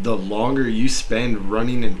the longer you spend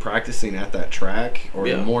running and practicing at that track, or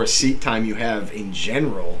the more seat time you have in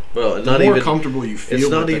general, the more comfortable you feel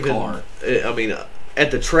with the car. I mean, at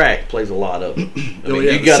the track plays a lot of it.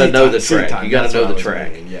 You got to know the track. You got to know the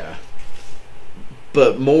track. Yeah.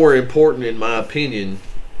 But more important, in my opinion,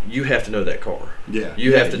 you have to know that car. Yeah.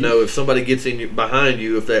 You have to know if somebody gets behind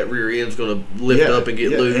you, if that rear end's going to lift up and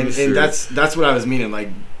get loose. And that's what I was meaning. Like,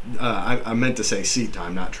 I meant to say seat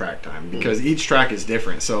time, not track time, because each track is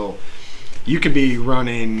different. So you could be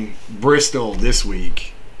running Bristol this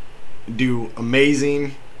week, do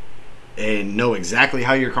amazing, and know exactly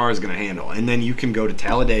how your car is going to handle. And then you can go to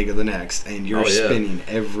Talladega the next, and you're spinning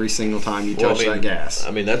every single time you touch that gas.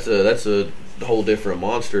 I mean, that's a whole different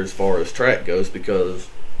monster as far as track goes, because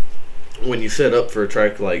when you set up for a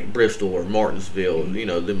track like Bristol or Martinsville,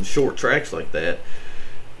 them short tracks like that,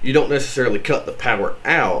 you don't necessarily cut the power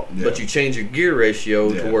out, but you change your gear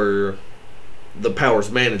ratio to where the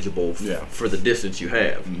power's manageable for the distance you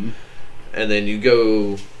have. Mm-hmm. And then you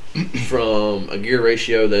go from a gear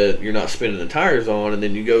ratio that you're not spinning the tires on, and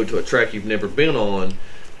then you go to a track you've never been on,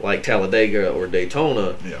 like Talladega or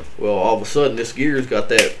Daytona. Yeah. Well, all of a sudden, this gear's got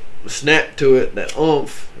that snap to it, that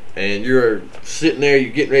oomph, and you're sitting there,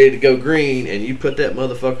 you're getting ready to go green, and you put that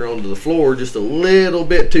motherfucker onto the floor just a little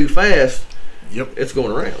bit too fast. Yep. It's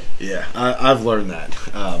going around. Yeah, I've learned that.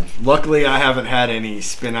 Luckily, I haven't had any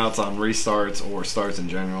spin outs on restarts or starts in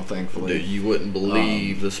general, thankfully. Dude, you wouldn't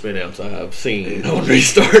believe the spin outs I have seen on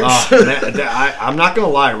restarts. I'm not going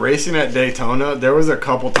to lie. Racing at Daytona, there was a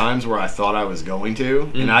couple times where I thought I was going to,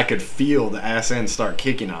 and I could feel the ass end start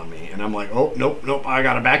kicking on me. And I'm like, oh, nope, I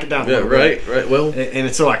got to back it down. Yeah, right. Well,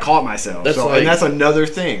 and so I caught myself. And that's another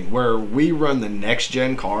thing where we run the next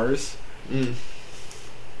gen cars.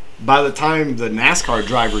 By the time the NASCAR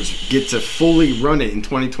drivers get to fully run it in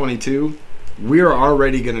 2022, we're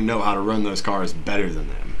already going to know how to run those cars better than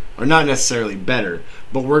them. Or not necessarily better,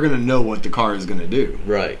 but we're going to know what the car is going to do.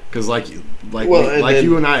 Right. Because like you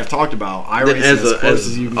and I have talked about, I race as close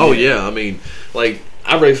as you can get. Yeah. I mean, like,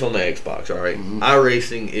 I race on the Xbox, all right? Mm-hmm.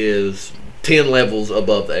 iRacing is 10 levels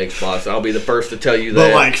above the Xbox. I'll be the first to tell you that.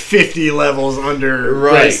 But like 50 levels under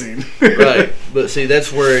racing. Right. But see,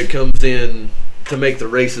 that's where it comes in to make the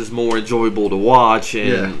races more enjoyable to watch,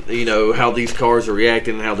 and how these cars are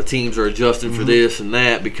reacting and how the teams are adjusting for this and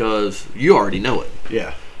that, because you already know it.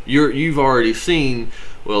 Yeah. You've already seen,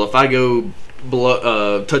 well, if I go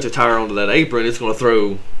touch a tire onto that apron, it's going to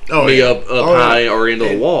throw me up high or into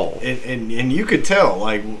the wall. And you could tell,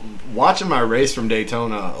 like, watching my race from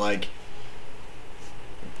Daytona, like,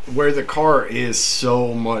 where the car is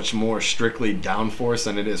so much more strictly downforce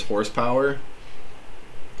than it is horsepower,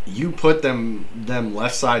 you put them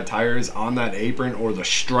left side tires on that apron or the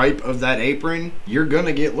stripe of that apron, you're going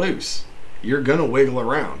to get loose. You're going to wiggle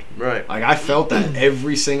around. Right. Like, I felt that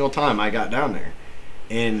every single time I got down there.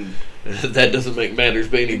 And that doesn't make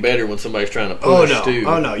matters any better when somebody's trying to push, too.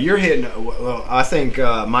 Oh, no. You're hitting... Well, I think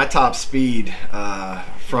my top speed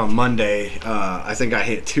from Monday, I think I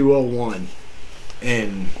hit 201.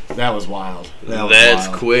 And that was wild. That's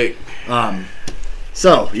wild. Quick.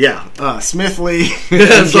 So, yeah, Smithley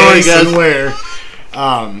and Jason Ware,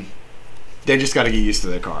 they just got to get used to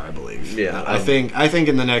their car, I believe. Yeah. I think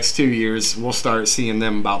in the next 2 years, we'll start seeing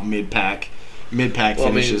them about mid-pack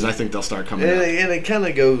finishes. I think they'll start coming up. And it kind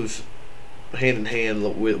of goes hand in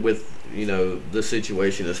hand with the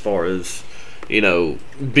situation as far as,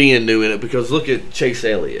 being new in it. Because look at Chase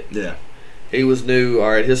Elliott. Yeah. He was new.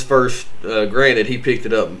 All right, his first, granted, he picked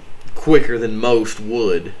it up quicker than most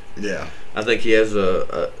would. Yeah. I think he has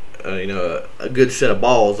a good set of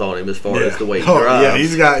balls on him as far as the way he drives. Yeah,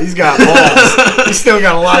 he's got balls. He's still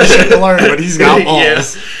got a lot of shit to learn, but he's got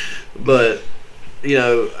balls. Yeah. But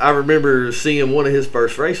I remember seeing one of his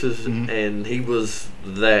first races, and he was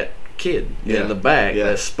that kid in the back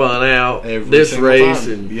that spun out this race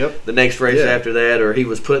time. And the next race after that, or he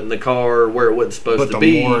was putting the car where it wasn't supposed to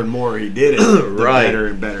be. But the more and more he did it, the better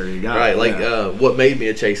and better he got. Right, what made me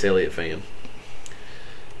a Chase Elliott fan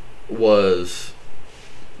was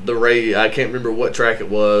the race. I can't remember what track it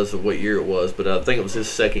was or what year it was, but I think it was his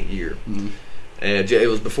second year. Mm-hmm. And it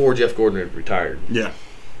was before Jeff Gordon had retired. Yeah.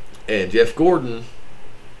 And Jeff Gordon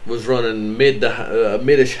was running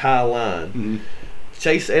mid-ish high line. Mm-hmm.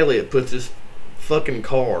 Chase Elliott puts his fucking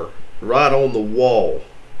car right on the wall.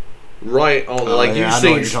 Right on, you've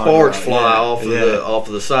seen sparks fly off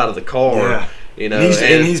of the side of the car. Yeah.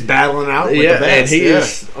 And he's battling out with the best. And he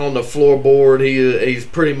is on the floorboard. He's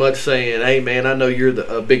pretty much saying, "Hey man, I know you're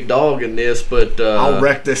a big dog in this, but I'll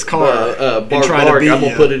wreck this car. Bark, I'm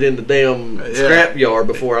gonna put it in the damn scrap yard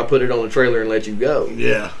before I put it on the trailer and let you go."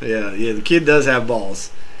 Yeah. The kid does have balls.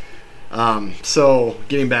 So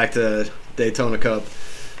getting back to Daytona Cup,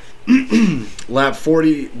 lap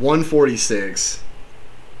 146.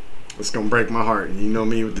 It's gonna break my heart. You know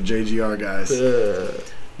me with the JGR guys.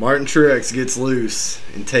 Martin Truex gets loose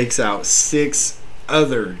and takes out 6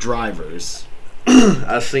 other drivers.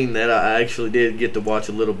 I seen that. I actually did get to watch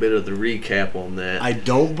a little bit of the recap on that. I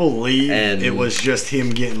don't believe it was just him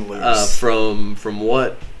getting loose. From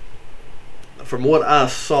what I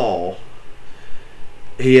saw,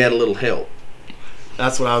 he had a little help.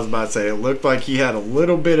 That's what I was about to say. It looked like he had a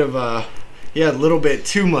little bit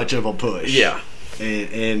too much of a push. Yeah.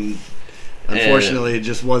 And unfortunately, it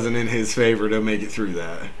just wasn't in his favor to make it through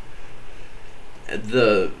that.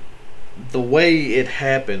 The way it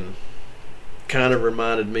happened kind of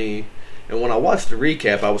reminded me, and when I watched the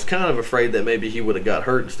recap, I was kind of afraid that maybe he would have got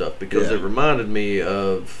hurt and stuff, because it reminded me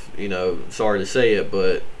of, sorry to say it,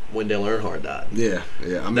 but when Dale Earnhardt died. Yeah. I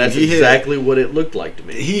mean, that's exactly what it looked like to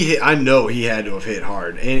me. I know he had to have hit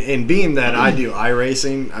hard, and being that I do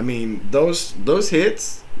iRacing, I mean those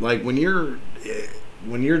hits, like when you're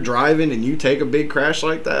driving and you take a big crash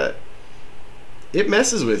like that, it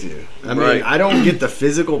messes with you. I mean, I don't get the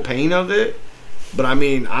physical pain of it, but I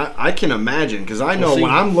mean, I can imagine, because I know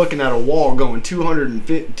when I'm looking at a wall going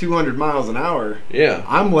 200 miles an hour,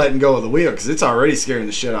 I'm letting go of the wheel because it's already scaring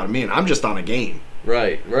the shit out of me, and I'm just on a game.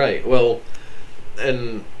 Right. Well,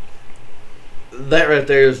 and that right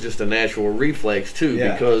there is just a natural reflex too,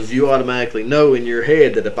 because you automatically know in your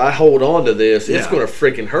head that if I hold on to this, it's going to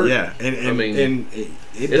freaking hurt. Yeah, and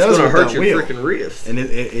it's going to hurt your freaking wrist. And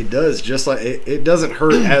it does, just like it doesn't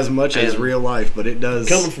hurt as much as real life, but it does.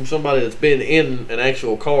 Coming from somebody that's been in an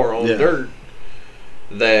actual car on dirt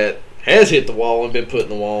that has hit the wall and been put in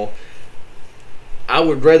the wall, I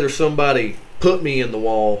would rather somebody put me in the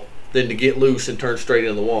wall than to get loose and turn straight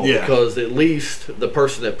in the wall, because at least the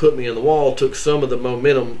person that put me in the wall took some of the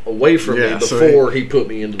momentum away from me before he put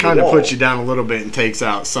me into the wall. Kind of puts you down a little bit and takes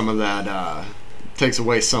out some of that, takes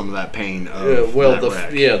away some of that pain of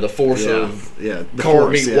the force of car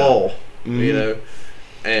meet wall, mm-hmm.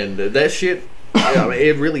 And that shit, I mean,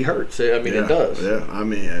 it really hurts. I mean, it does. Yeah, I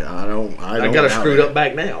mean, I got a screwed up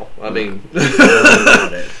back now. I mean,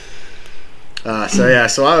 so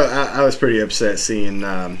I was pretty upset seeing.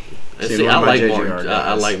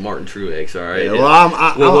 I like Martin Truex. All right. Yeah, well,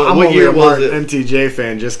 I'm only a Martin MTJ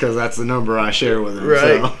fan just because that's the number I share with him.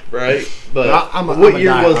 Right. But what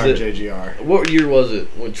year was it? JGR. What year was it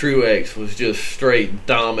when Truex was just straight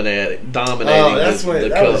dominating?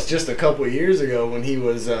 That was just a couple of years ago when he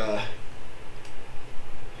was.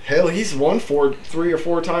 Hell, he's won 3 or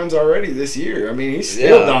 4 times already this year. I mean, he's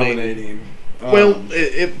still dominating.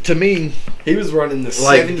 To me, he was running the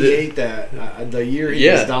 78 the year he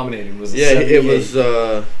was dominating was the 78.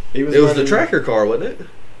 It was the tracker car, wasn't it?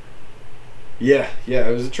 Yeah,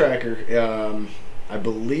 it was a tracker. I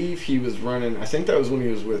believe he was running. I think that was when he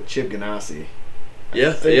was with Chip Ganassi.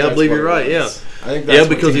 I believe you're right. Yeah, I think that's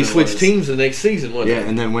because he switched teams the next season, wasn't he?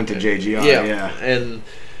 And then went to JGR. Yeah, and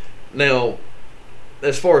now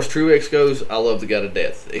as far as Truex goes, I love the guy to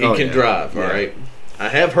death. He can drive. All right. I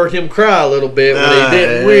have heard him cry a little bit when he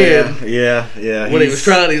didn't win. Yeah. When he was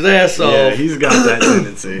trying his ass off. Yeah, he's got that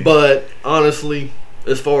tendency. But honestly,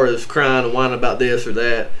 as far as crying and whining about this or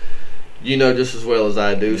that, you know just as well as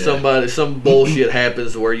I do. Yeah. Some bullshit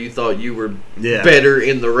happens where you thought you were better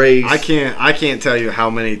in the race. I can't tell you how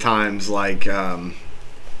many times, like, it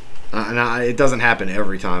doesn't happen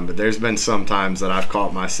every time, but there's been some times that I've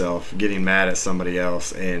caught myself getting mad at somebody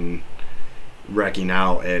else and wrecking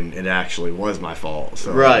out, and it actually was my fault.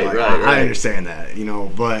 So right. I understand that,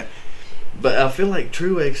 but I feel like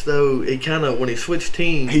Truex though, it kind of when he switched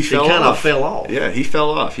teams, he kind of fell off. Yeah, he fell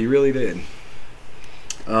off. He really did.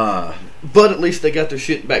 But at least they got their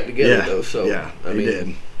shit back together though. So I mean,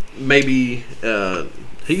 did. Maybe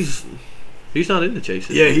he's not in the chase.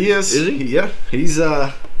 He is. Is he? He's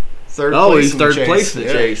third. Oh, he's third place in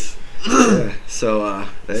the chase. So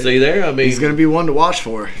see there, I mean, he's going to be one to watch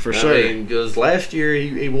for sure. I mean, because last year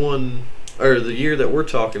he won, or the year that we're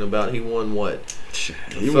talking about, he won what?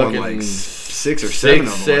 He won like 6 or 7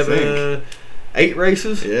 of them. I think. 8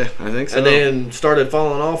 races. Yeah, I think so. And then started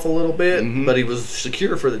falling off a little bit, but he was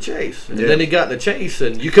secure for the chase. And then he got in the chase,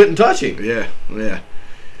 and you couldn't touch him. Yeah.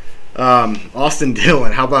 Austin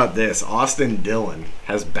Dillon. How about this? Austin Dillon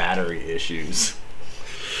has battery issues.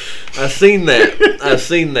 I've seen that.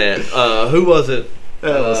 Who was it?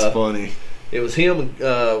 That was funny. It was him.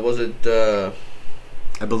 Was it?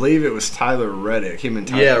 I believe it was Tyler Reddick. Him and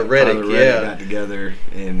Tyler Reddick got together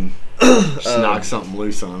and just knocked something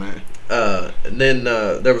loose on it. And then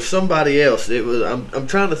there was somebody else. It was. I'm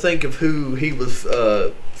trying to think of who he was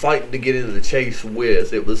fighting to get into the chase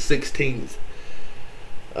with. It was 16th.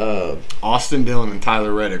 Austin Dillon and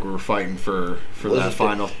Tyler Reddick were fighting for that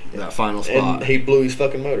final spot. And he blew his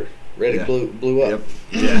fucking motor. Reddick blew up.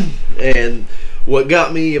 Yep. Yeah. And what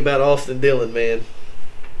got me about Austin Dillon, man,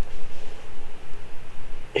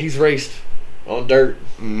 he's raced on dirt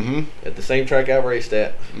at the same track I've raced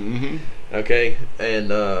at. Mm-hmm. Okay,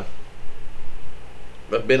 and I've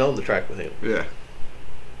been on the track with him. Yeah.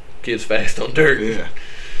 Kid's fast on dirt. Yeah.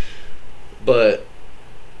 But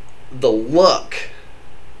the luck.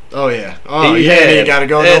 Oh yeah. Oh yeah. You got to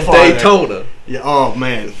go no farther. Daytona. Yeah. Oh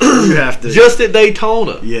man. You have to. Just at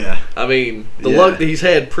Daytona. Yeah. I mean, the luck that he's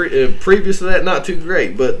had previous to that, not too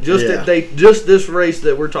great, but just just this race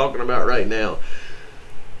that we're talking about right now.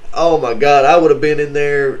 Oh my God! I would have been in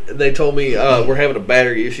there. And they told me we're having a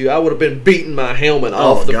battery issue. I would have been beating my helmet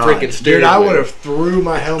off the freaking steering. Dude, I would have threw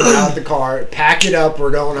my helmet out the car, pack it up,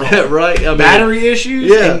 we're going home. Right? I mean, battery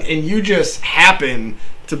issues. Yeah. And you just happen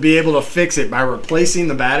to be able to fix it by replacing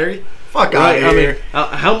the battery. Fuck out of here. I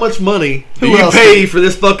mean, how much money do you pay for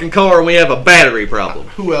this fucking car when we have a battery problem?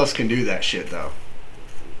 Who else can do that shit though?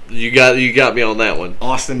 You got me on that one.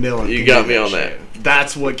 Austin Dillon. You got me on that.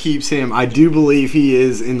 That's what keeps him. I do believe he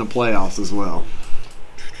is in the playoffs as well.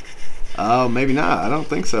 Oh, maybe not. I don't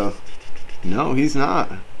think so. No, he's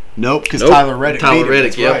not. Nope, because Tyler Reddick beat him.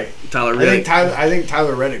 Reddick, yep. Right. Tyler Reddick. I think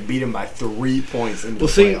Tyler Reddick beat him by 3 points in the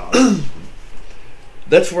playoffs.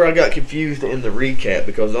 That's where I got confused in the recap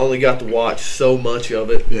because I only got to watch so much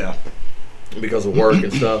of it. Yeah. Because of work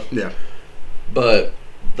and stuff. Yeah. But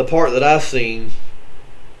the part that I seen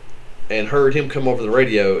and heard him come over the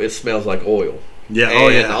radio, it smells like oil. Yeah.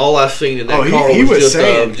 And all I seen in that car was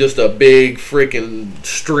just a big freaking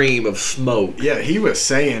stream of smoke. Yeah, he was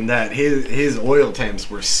saying that his oil temps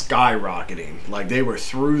were skyrocketing. Like they were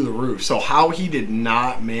through the roof. So how he did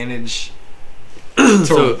not manage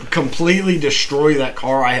to completely destroy that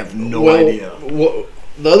car, I have no idea.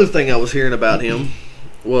 The other thing I was hearing about him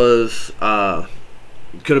was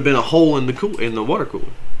could have been a hole in the water cooler.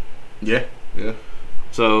 Yeah. Yeah.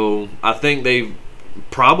 So I think they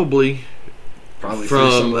probably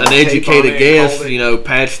from an educated guess,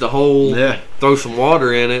 patch the hole, throw some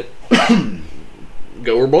water in it,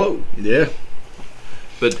 go or blow. Yeah.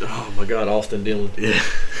 But oh my God, Austin Dillon. Yeah.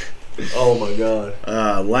 Oh my God.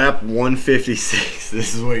 Lap 156.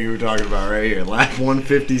 This is what you were talking about right here. Lap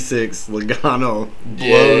 156. Logano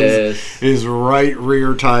blows his right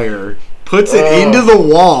rear tire, puts it into the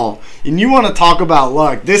wall. And you want to talk about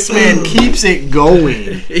luck. This man keeps it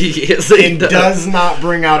going. Yes, he does not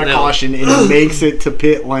bring out a caution and makes it to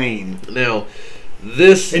pit lane. Now,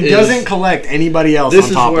 doesn't collect anybody else on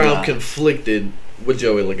top of that. This is where I'm conflicted with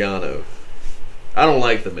Joey Logano. I don't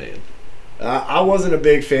like the man. I wasn't a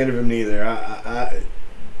big fan of him neither.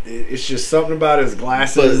 It's just something about his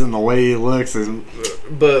glasses and the way he looks.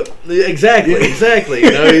 But exactly. He's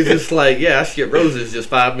just like, I skipped roses just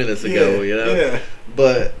 5 minutes ago. Yeah.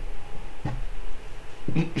 But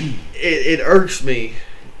it irks me.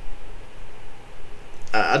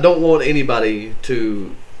 I don't want anybody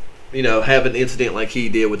to, have an incident like he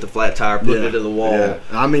did with the flat tire, putting it in the wall. Yeah.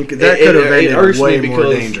 I mean, that could have been way more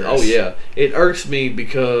dangerous. Oh, yeah. It irks me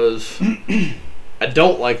because I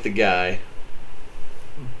don't like the guy.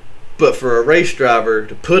 But for a race driver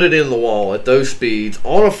to put it in the wall at those speeds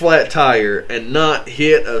on a flat tire and not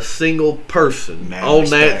hit a single person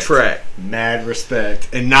that track. Mad respect.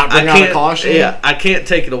 And not bring out a caution? Yeah, I can't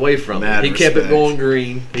take it away from him. He kept it going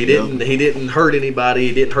green. He didn't hurt anybody.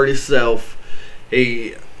 He didn't hurt himself.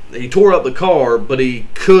 He tore up the car, but he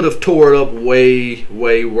could have tore it up way,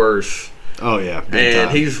 way worse. Oh, yeah. And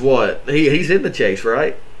he's what? He's in the chase,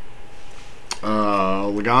 right?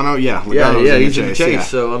 Logano, yeah. He's in the chase. Yeah.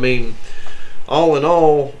 So, I mean, all in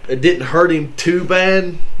all, it didn't hurt him too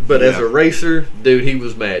bad, but as a racer, dude, he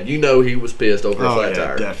was mad. He was pissed over a flat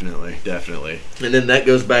tire. Definitely. And then that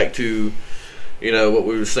goes back to, what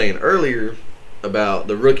we were saying earlier about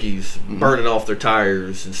the rookies burning off their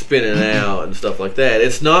tires and spinning out and stuff like that.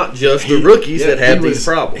 It's not just the rookies that have these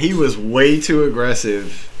problems. He was way too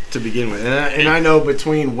aggressive to begin with. And I know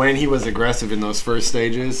between when he was aggressive in those first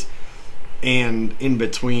stages and in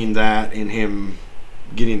between that and him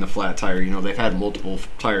getting the flat tire, they've had multiple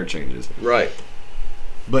tire changes. Right.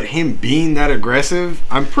 But him being that aggressive,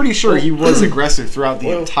 I'm pretty sure he was aggressive throughout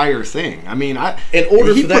the entire thing. I mean, he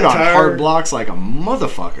put on hard blocks like a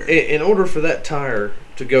motherfucker. In order for that tire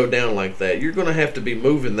to go down like that, you're going to have to be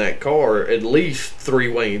moving that car at least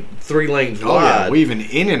three lanes wide. Yeah, weaving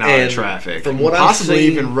in and out of traffic. From what possibly I've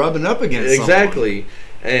seen, even rubbing up against exactly. someone.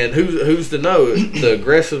 And who's to know the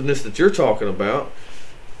aggressiveness that you're talking about?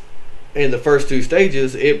 in the first 2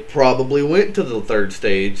 stages, it probably went to the 3rd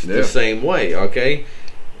stage the same way, okay?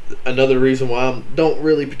 Another reason why I don't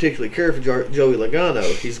really particularly care for Joey Logano.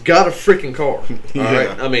 He's got a freaking car, all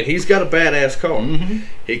right? I mean, he's got a badass car.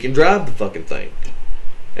 He can drive the fucking thing.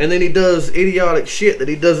 And then he does idiotic shit that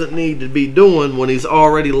he doesn't need to be doing when he's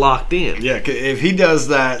already locked in. Yeah, if he does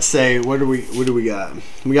that, say, what do we got?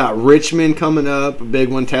 We got Richmond coming up, a big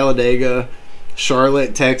one, Talladega,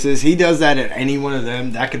 Charlotte, Texas. He does that at any one of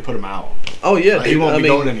them, that could put him out. Oh, yeah, dude. He won't be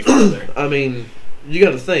going any further. I mean, you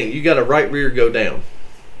got to think. You got a right rear go down.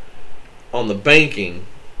 On the banking,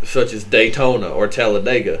 such as Daytona or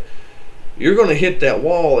Talladega, you're going to hit that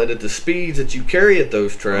wall, and at the speeds that you carry at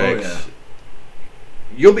those tracks,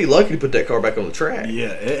 you'll be lucky to put that car back on the track.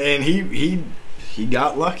 Yeah, and he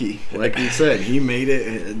got lucky. Like you said, he made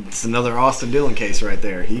it. It's another Austin Dillon case right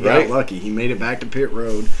there. He got lucky. He made it back to pit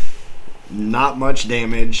road, not much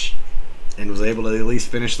damage, and was able to at least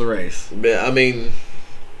finish the race. I mean,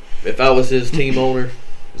 if I was his team owner,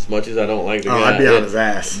 as much as I don't like the guy, I'd be on his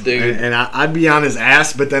ass, dude. And I'd be on his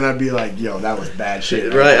ass, but then I'd be like, "Yo, that was bad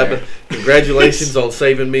shit." Right? Congratulations on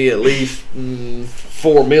saving me at least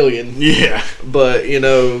 $4 million. Yeah. But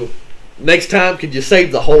next time, could you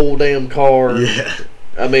save the whole damn car? Yeah.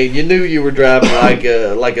 I mean, you knew you were driving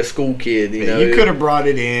like a school kid. You could have brought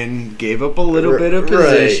it in, gave up a little bit of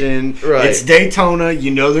position. Right. It's Daytona.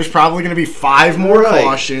 There's probably going to be 5 more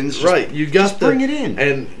cautions. Just, you got bring it in,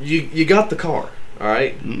 and you got the car. All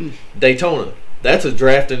right, Daytona. That's a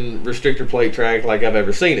drafting restrictor plate track like I've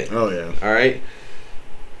ever seen it. Oh yeah. All right.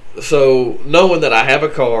 So knowing that I have a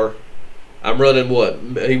car, I'm running what?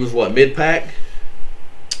 He was what, mid-pack?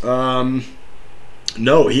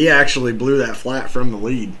 No, he actually blew that flat from the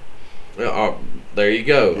lead. There you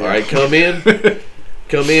go. Yeah. All right, come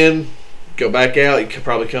in, go back out. You could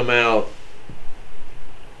probably come out.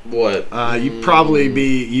 What? You'd probably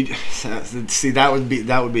be. See, that would be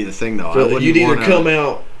the thing though. So you'd either come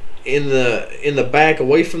out in the back,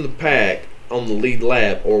 away from the pack, on the lead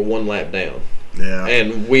lap, or 1 lap down. Yeah.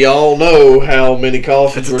 And we all know how many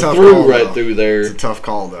cautions were through there. It's a tough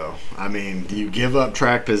call though. I mean, do you give up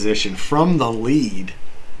track position from the lead,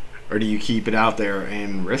 or do you keep it out there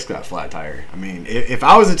and risk that flat tire? I mean, if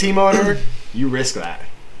I was a team owner, you risk that.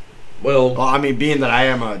 Well, I mean, being that I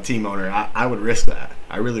am a team owner, I would risk that.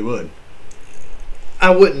 I really would. I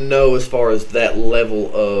wouldn't know as far as that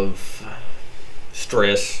level of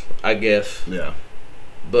stress, I guess. Yeah.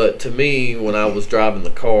 But to me, when I was driving the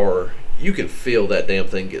car, you can feel that damn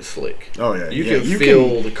thing get slick. Oh, yeah. You can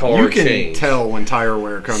feel the car change. You can tell when tire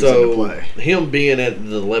wear comes into play. Him being at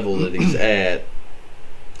the level that he's at,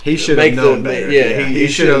 he should have known better. Yeah, he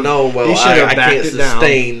should have known, well, I can't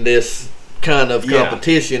sustain this kind of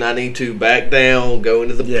competition. I need to back down, go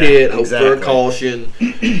into the pit, hope for a caution,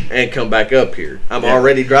 and come back up here. I'm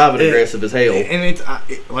already driving aggressive as hell. And it's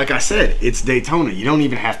like I said, it's Daytona. You don't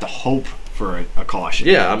even have to hope for a caution.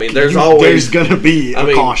 Yeah, I mean, there's going to be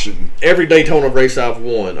a caution. Every Daytona race I've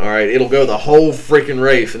won, all right, it'll go the whole freaking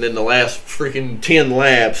race, and then the last freaking 10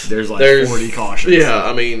 laps, there's 40 cautions. Yeah,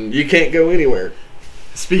 I mean, you can't go anywhere.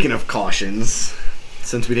 Speaking of cautions,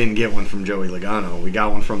 since we didn't get one from Joey Logano, we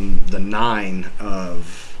got one from the 9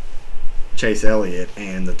 of Chase Elliott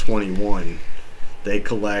and the 21. They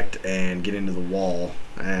collect and get into the wall,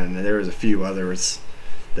 and there was a few others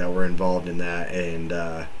that were involved in that,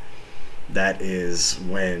 and that is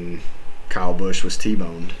when Kyle Busch was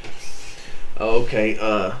T-boned. Okay.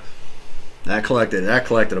 That collected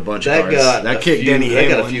a bunch of cars. That kicked Denny Hamlin.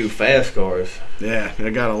 They got a few fast cars. Yeah, they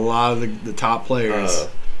got a lot of the top players.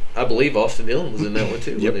 I believe Austin Dillon was in that one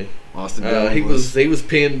too, yep. wasn't he? Austin Dillon he was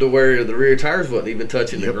pinned to where the rear tires wasn't even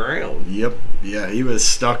touching the ground. Yep. Yeah, he was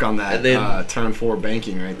stuck on that turn 4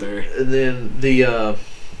 banking right there. And then the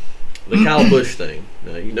Kyle Busch thing.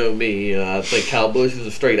 Now, you know me. I think Kyle Busch is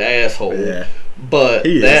a straight asshole. Yeah. But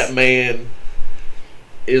that man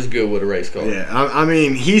is good with a race car. Yeah, I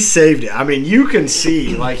mean, he saved it. I mean, you can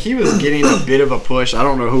see, like, he was getting a bit of a push. I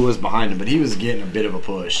don't know who was behind him, but he was getting a bit of a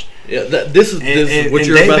push. Yeah, this is what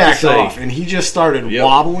you're about to say. Off, and he just started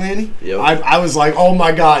wobbling. Yep. I was like, oh,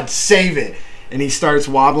 my God, save it. And he starts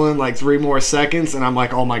wobbling like 3 more seconds, and I'm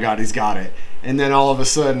like, oh, my God, he's got it. And then all of a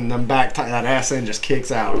sudden, that ass end just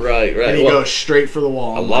kicks out. Right. And he goes straight for the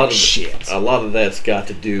wall. A lot of that's got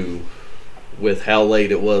to do with how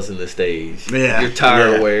late it was in the stage. Yeah. Your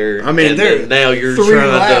tire wear. I mean, now you're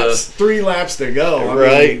 3 laps to go.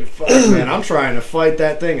 Right. I mean, man, I'm trying to fight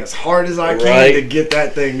that thing as hard as I can to get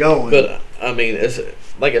that thing going. But, I mean, it's,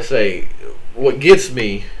 like I say, what gets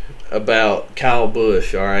me about Kyle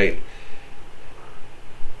Busch, all right,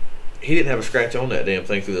 he didn't have a scratch on that damn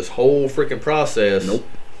thing through this whole freaking process. Nope.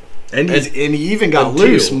 And he even got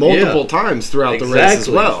loose multiple times throughout the race as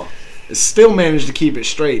well. Still managed to keep it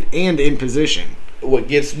straight and in position. What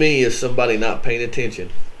gets me is somebody not paying attention.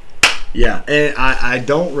 Yeah, and I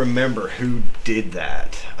don't remember who did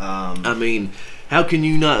that. I mean, how can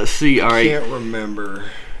you not see? All right, can't remember.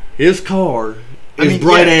 His car is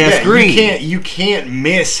bright ass green. You can't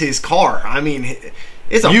miss his car. I mean,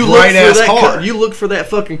 it's a bright ass car. You look for that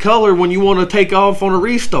fucking color when you want to take off on a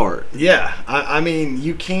restart. Yeah, I mean,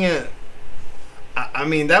 you can't. I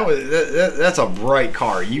mean, that's a bright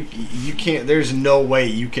car. You can't. There's no way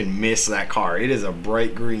you can miss that car. It is a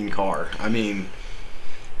bright green car. I mean.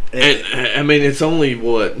 It's only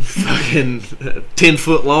fucking 10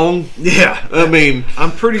 foot long. Yeah, I mean,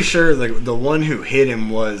 I'm pretty sure the one who hit him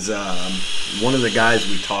was one of the guys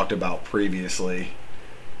we talked about previously.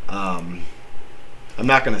 I'm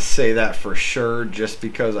not gonna say that for sure, just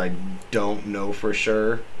because I don't know for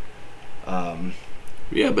sure.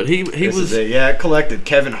 Yeah, but he was it collected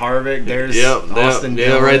Kevin Harvick. There's Austin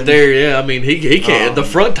Dillon. Yeah, right there. Yeah, I mean he can't. The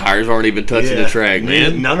front tires aren't even touching the track,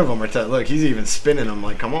 man. None of them are. Look, he's even spinning them.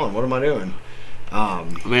 Like, come on, what am I doing?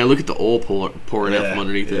 Man, look at the oil pouring out from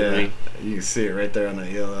underneath it. Man. You can see it right there on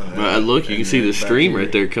that yellow. Look, you can see the stream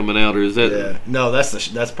right there coming out, or is that? Yeah. No,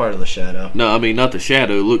 that's part of the shadow. No, I mean not the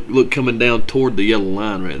shadow. Look, coming down toward the yellow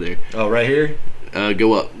line right there. Oh, right here.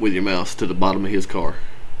 Go up with your mouse to the bottom of his car.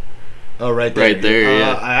 Oh, right there. Right there,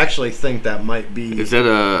 yeah. I actually think that might be. Is that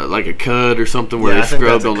like a cut or something where they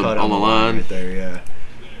scrubbed on the line? Right there, yeah.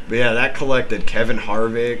 But yeah, that collected Kevin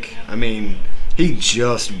Harvick. I mean, he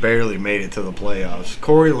just barely made it to the playoffs.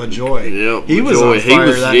 Corey LaJoie. Yep, he was on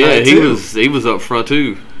fire that night too. He was up front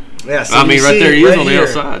too. Yeah, so I mean, right there he is on the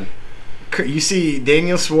outside. You see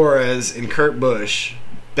Daniel Suarez and Kurt Busch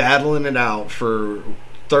battling it out for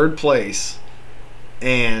third place,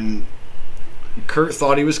 and Kurt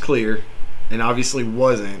thought he was clear, and obviously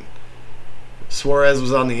wasn't. Suarez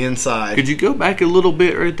was on the inside. Could you go back a little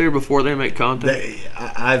bit right there before they make contact?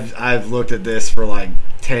 I've looked at this for like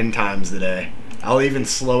 10 times today. I'll even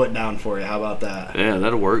slow it down for you. How about that? Yeah,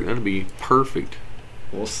 that'll work. That'll be perfect.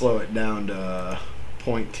 We'll slow it down to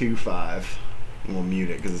 0.25. And we'll mute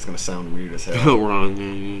it because it's going to sound weird as hell.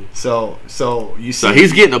 Wrong. So you see. So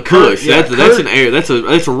he's getting a push. That's an air. That's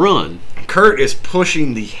a run. Kurt is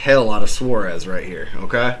pushing the hell out of Suarez right here.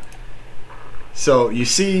 Okay. So you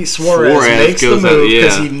see Suarez makes the move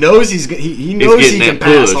because he knows he can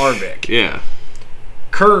pass Harvick. Yeah.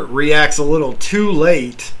 Kurt reacts a little too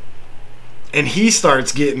late, and he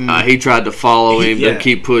starts getting. He tried to follow him and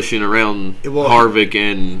keep pushing around Harvick,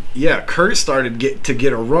 and Kurt started to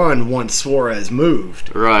get a run once Suarez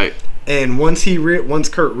moved. Right. And once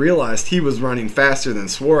Kurt realized he was running faster than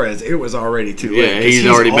Suarez, it was already too late. Yeah, he's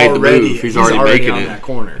already made the move. He's already making on that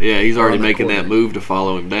corner. Yeah, he's already making that move to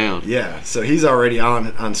follow him down. Yeah, so he's already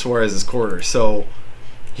on Suarez's quarter. So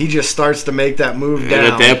he just starts to make that move down.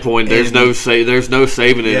 And at that point, there's no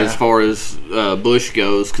saving it as far as Busch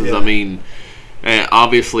goes, because I mean. And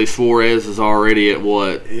obviously Suarez is already at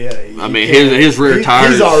what? Yeah, I mean his rear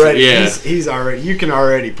tires. He's already. Yeah. He's already. You can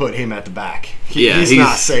already put him at the back. He's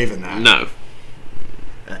not saving that. No.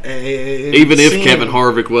 Even if Kevin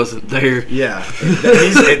Harvick wasn't there. Yeah,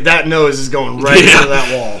 that nose is going right into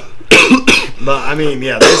that wall. But I mean,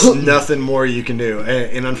 there's nothing more you can do,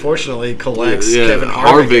 and unfortunately, collects Kevin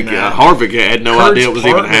Harvick. Harvick had no idea it was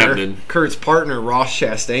even happening. Kurt's partner Ross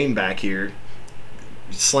Chastain back here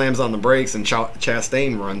slams on the brakes, and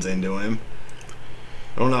Chastain runs into him.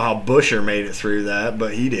 I don't know how Buescher made it through that,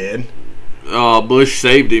 but he did. Oh, Busch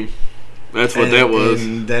saved him. That's what that was.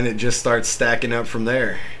 And then it just starts stacking up from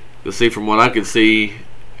there. You'll see, from what I could see,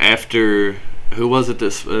 after who was it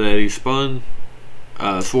that he spun?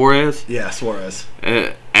 Suarez. Yeah, Suarez.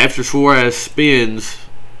 After Suarez spins,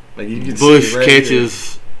 like you can Busch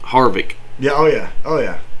catches Harvick. Yeah. Oh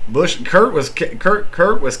yeah. Kurt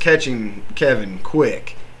was catching Kevin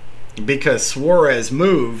quick because Suarez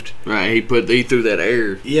moved. Right, he threw that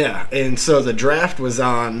air. Yeah, and so the draft was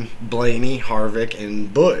on Blaney, Harvick,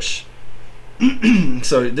 and Busch.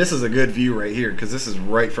 So this is a good view right here because this is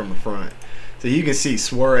right from the front. So you can see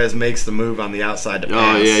Suarez makes the move on the outside to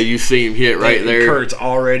pass. Oh yeah, you see him hit right there. Kurt's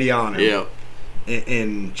already on him. Yeah,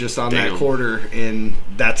 and just on that quarter, and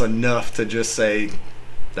that's enough to just say,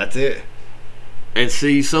 that's it. And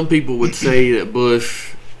see, some people would say that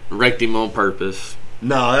Busch wrecked him on purpose.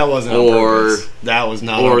 No, that wasn't on purpose. That was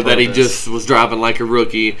not on purpose. Or that he just was driving like a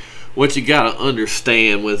rookie. What you got to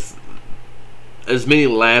understand, with as many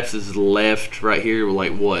laps as left right here,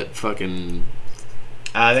 like what, fucking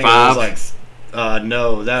I think 5? It was like,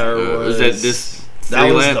 no, was that this 3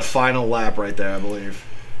 that was laps? the final lap right there, I believe.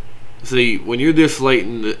 See, when you're this late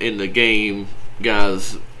in the game,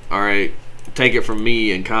 guys, all right, take it from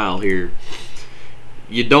me and Kyle here.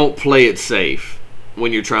 You don't play it safe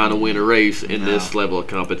when you're trying to win a race in this level of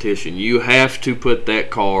competition. You have to put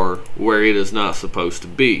that car where it is not supposed to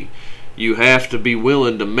be. You have to be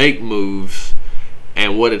willing to make moves.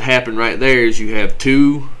 And what had happened right there is you have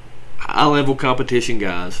two high-level competition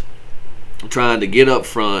guys trying to get up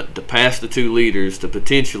front to pass the two leaders to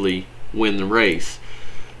potentially win the race.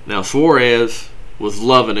 Now, Suarez was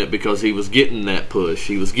loving it because he was getting that push.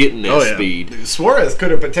 He was getting that speed. Suarez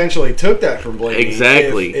could have potentially took that from Blaney.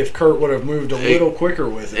 Exactly. If Kurt would have moved a little quicker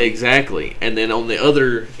with it. Exactly. And then on the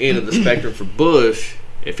other end of the spectrum for Busch,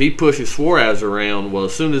 if he pushes Suarez around, well,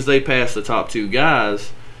 as soon as they pass the top two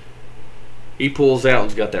guys, he pulls out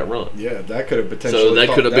and's got that run. Yeah, that could have potentially. So that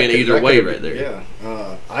could have been either way right there.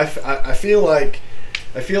 Yeah, I feel like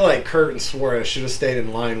Kurt and Suarez should have stayed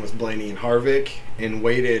in line with Blaney and Harvick and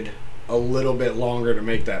waited a little bit longer to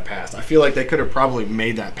make that pass. I feel like they could have probably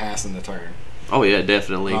made that pass in the turn. Oh yeah,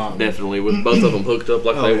 definitely, definitely. With both of them hooked up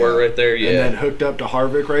like they were right there, yeah. And then hooked up to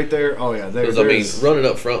Harvick right there. Oh yeah, because I mean, running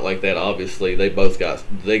up front like that, obviously they both got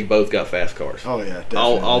fast cars. Oh yeah,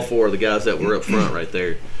 definitely. All four of the guys that were up front right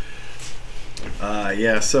there.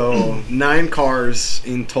 So 9 cars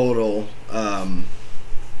in total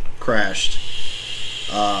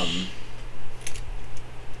crashed.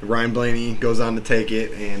 Ryan Blaney goes on to take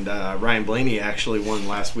it, and Ryan Blaney actually won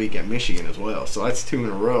last week at Michigan as well. So that's 2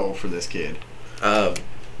 in a row for this kid. That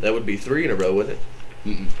would be 3 in a row, wouldn't it?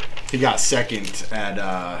 Mm-mm. He got second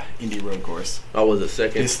at Indy Road Course. Oh, was it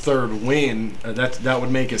second? His third win. That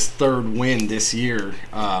would make his third win this year,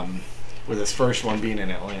 with his first one being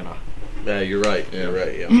in Atlanta. Yeah, you're right. Yeah. You're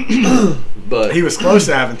right. Yeah, but he was close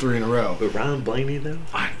to having 3 in a row. But Ryan Blaney, though,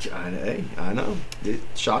 I know.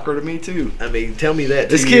 Shocker to me too. I mean, tell me that.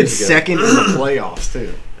 This kid's second in the playoffs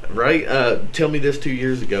too. Right? Tell me this 2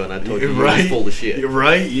 years ago, and I told you he was full of shit.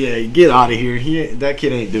 Right? Yeah. Get out of here. That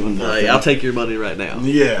kid ain't doing nothing. I'll take your money right now.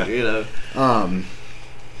 Yeah. You know.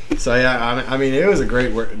 So yeah, I mean, it was a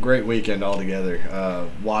great weekend altogether.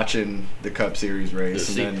 Watching the Cup Series race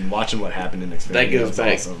and then watching what happened in Xfinity. That goes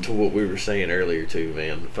back to what we were saying earlier too,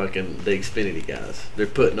 man. Fucking the Xfinity guys, they're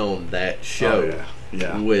putting on that show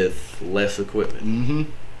with less equipment.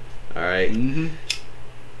 Mm-hmm. All right. Mm-hmm.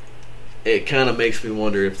 It kind of makes me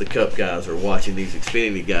wonder if the Cup guys are watching these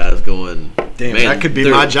Xfinity guys going, damn, man, that could be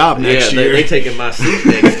my job next year. They taking my seat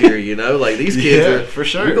next year, you know? Like, these kids are, for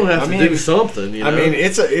sure. We're going to have to do something, you know? I mean,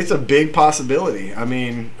 it's a big possibility. I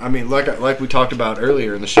mean, like we talked about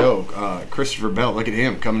earlier in the show, Christopher Bell, look at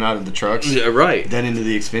him coming out of the trucks. Yeah, right. Then into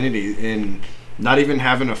the Xfinity, and not even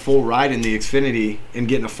having a full ride in the Xfinity and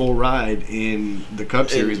getting a full ride in the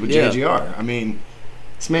Cup Series with JGR. I mean,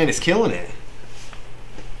 this man is killing it.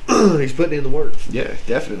 He's putting in the work. Yeah,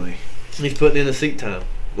 definitely. He's putting in the seat time.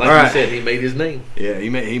 Like you said, he made his name. Yeah, he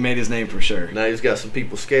made his name for sure. Now he's got some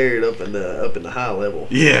people scared up in the high level.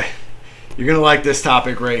 Yeah, you're gonna like this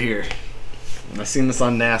topic right here. I seen this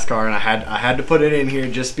on NASCAR, and I had to put it in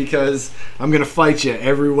here just because I'm gonna fight you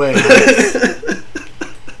every way.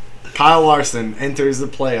 Kyle Larson enters the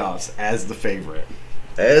playoffs as the favorite.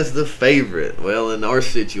 As the favorite. Well, in our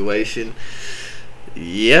situation,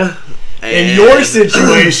 yeah. In your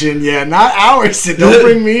situation, yeah, not ours. Don't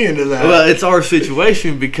bring me into that. Well, it's our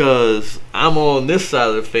situation because I'm on this side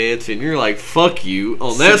of the fence, and you're like, fuck you,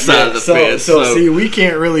 on that side of the fence. So, see, we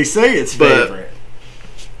can't really say it's favorite.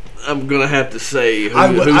 I'm going to have to say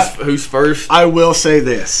who's first. I will say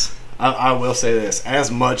this. I will say this.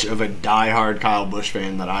 As much of a diehard Kyle Busch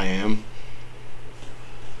fan that I am,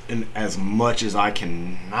 and as much as I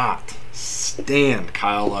cannot stand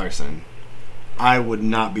Kyle Larson, I would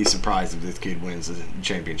not be surprised if this kid wins the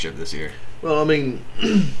championship this year. Well, I mean,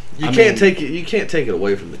 you can't take it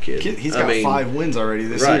away from the kid. He's got 5 wins already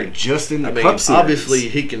this year, just in the Cup Series. Obviously,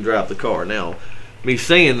 he can drive the car. Now, me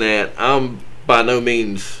saying that, I'm by no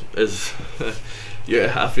means as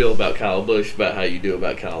I feel about Kyle Busch about how you do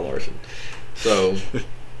about Kyle Larson. So,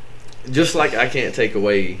 just like I can't take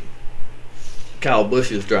away Kyle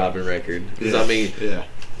Busch's driving record, because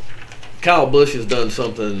Kyle Busch has done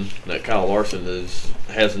something that Kyle Larson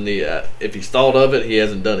hasn't. If he's thought of it, he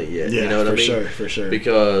hasn't done it yet. Yeah, you know what I mean? For sure.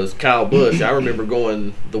 Because Kyle Busch, I remember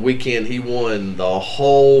going the weekend he won the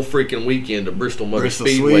whole freaking weekend of Bristol Motor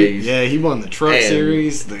Speedways. Yeah, he won the Truck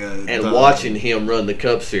Series. Watching him run the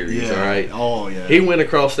Cup Series, all right? Oh, yeah. He went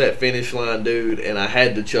across that finish line, dude, and I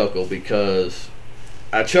had to chuckle because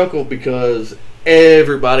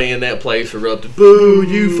everybody in that place erupted. Boo!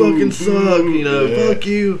 You fucking suck! You know, fuck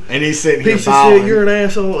you. And he's sitting here piece of shit. You're an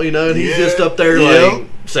asshole. You know, and he's just up there like,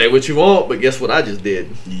 say what you want, but guess what I just did?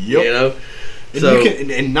 Yep. You know, So,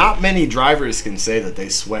 and not many drivers can say that they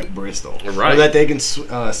swept Bristol. Right. Or that they can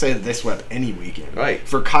say that they swept any weekend. Right.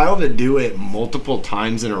 For Kyle to do it multiple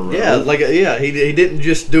times in a row. Yeah, he didn't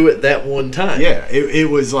just do it that one time. Yeah, it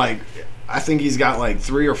was like, I think he's got like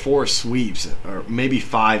 3 or 4 sweeps, or maybe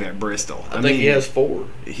 5 at Bristol. I think he has 4.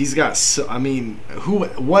 He's got,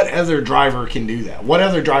 what other driver can do that? What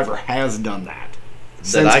other driver has done that?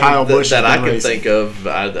 Since Kyle Busch that I can think of,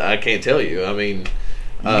 I can't tell you. I mean,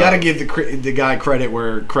 you got to give the guy credit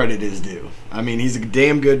where credit is due. I mean, he's a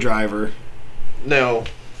damn good driver. Now,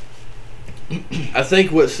 I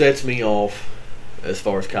think what sets me off as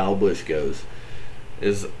far as Kyle Busch goes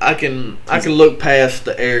is I can look past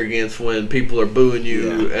the arrogance when people are booing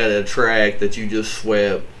you at a track that you just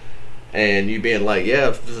swept, and you being like,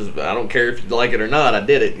 I don't care if you like it or not, I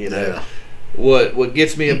did it. You know, what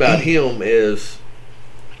gets me about him is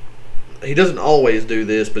he doesn't always do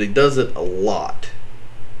this, but he does it a lot.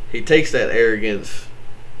 He takes that arrogance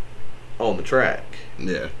on the track.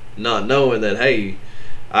 Yeah. Not knowing that, hey,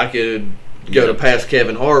 I could go to past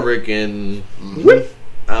Kevin Harvick and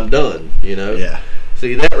I'm done, you know? Yeah.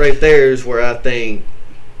 See, that right there is where I think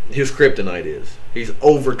his kryptonite is. He's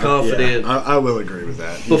overconfident. I will agree with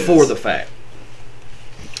that. Before the fact.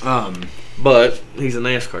 But he's a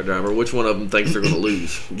NASCAR driver. Which one of them thinks they're going to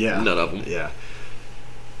lose? Yeah. None of them. Yeah.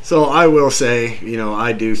 So I will say,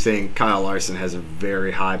 I do think Kyle Larson has a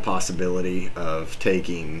very high possibility of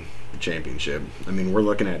taking the championship. I mean, we're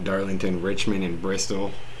looking at Darlington, Richmond, and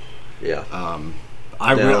Bristol. Yeah.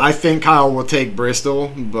 I think Kyle will take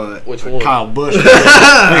Bristol, but which one? Kyle Busch.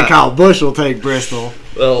 I think Kyle Busch will take Bristol.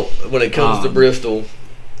 Well, when it comes to Bristol,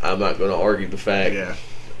 I'm not going to argue the fact. Yeah.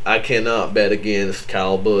 I cannot bet against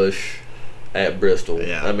Kyle Busch at Bristol.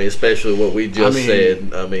 Yeah. I mean, especially what we just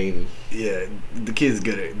said. I mean, yeah, the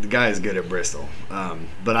guy is good at Bristol.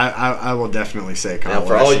 But I will definitely say Kyle. Now,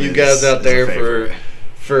 for all you guys out there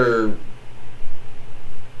for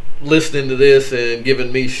listening to this and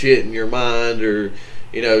giving me shit in your mind, or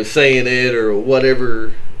saying it, or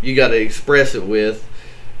whatever you got to express it with,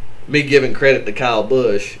 me giving credit to Kyle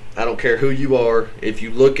Busch, I don't care who you are. If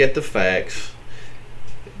you look at the facts,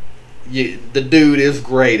 the dude is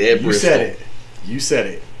great at Bristol. You said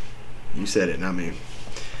it, not me.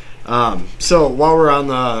 So while we're on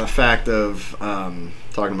the fact of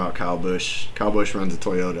talking about Kyle Busch runs a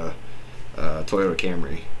Toyota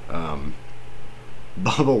Camry.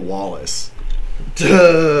 Bubba Wallace.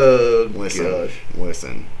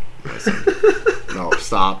 Listen. No,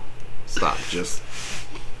 stop. Just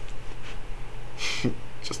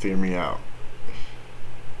hear me out.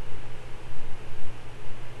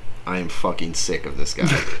 I am fucking sick of this guy.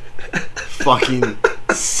 Fucking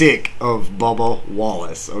sick of Bubba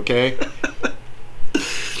Wallace, okay?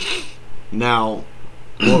 Now,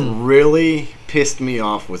 what really pissed me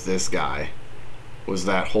off with this guy was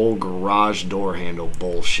that whole garage door handle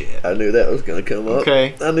bullshit. I knew that was going to come up.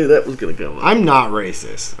 Okay? I knew that was going to come up. I'm not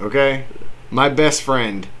racist, okay? My best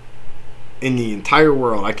friend in the entire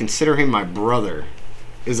world, I consider him my brother,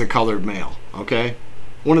 is a colored male, okay?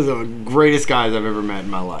 One of the greatest guys I've ever met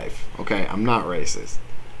in my life, okay? I'm not racist.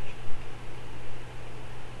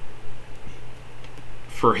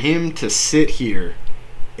 For him to sit here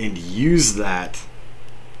and use that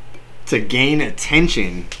to gain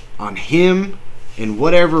attention on him and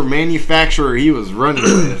whatever manufacturer he was running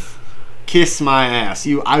with, kiss my ass.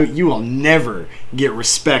 You will never get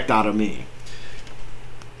respect out of me.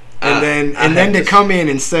 And then to come in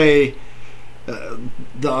and say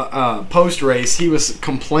the post race he was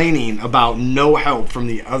complaining about no help from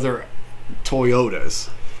the other Toyotas,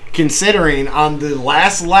 considering on the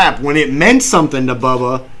last lap when it meant something to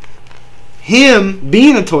Bubba, him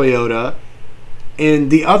being a Toyota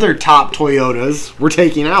and the other top Toyotas were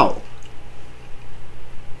taking out.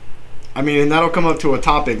 I mean, and that'll come up to a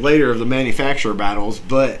topic later of the manufacturer battles,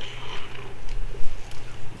 but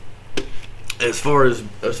as far as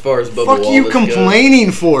Bubba fuck Wallace you complaining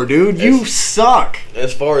goes, for, dude. You suck.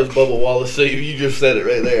 As far as Bubba Wallace, so you just said it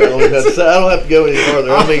right there. I don't have to go any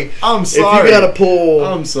further. I mean, I'm sorry. If you got to pull,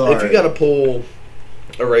 I'm sorry. If you got to pull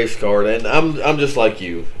a race card, and I'm just like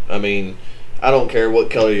you. I mean, I don't care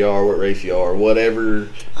what color you are, what race you are, whatever.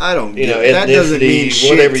 I don't. Ethnicity, that doesn't mean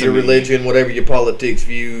shit whatever to your me. religion, whatever your politics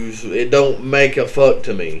views. It don't make a fuck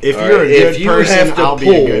to me. If you're a good person, I'll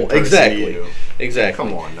be a good person exactly. to you. Exactly.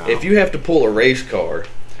 Come on now. If you have to pull a race car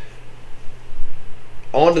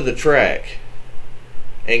onto the track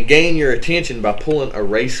and gain your attention by pulling a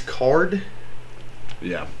race card,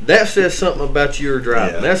 yeah, that says something about your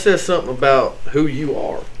driving. Yeah. That says something about who you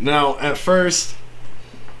are. Now, at first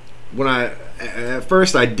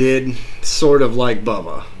I did sort of like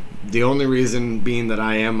Bubba, The only reason being that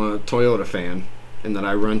I am a Toyota fan and that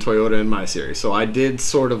I run Toyota in my series. So I did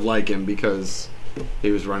sort of like him because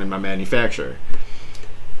he was running my manufacturer.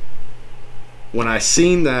 When I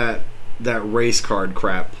seen that race card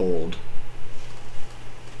crap pulled,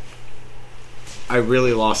 I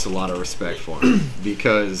really lost a lot of respect for him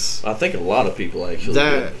because I think a lot of people actually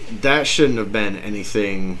that shouldn't have been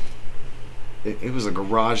anything. It was a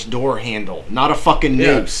garage door handle, not a fucking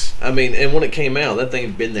noose. I mean, and when it came out, that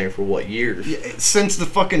thing's been there for what, years? Yeah, since the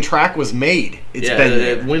fucking track was made, it's been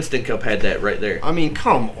there. Winston Cup had that right there. I mean,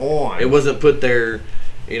 come on. It wasn't put there,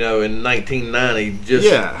 in 1990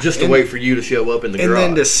 just to wait for you to show up in the garage. And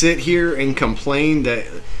then to sit here and complain that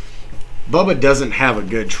Bubba doesn't have a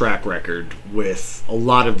good track record with a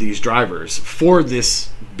lot of these drivers for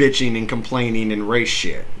this bitching and complaining and race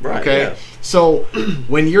shit. Right, okay? Yeah. So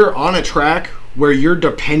when you're on a track where you're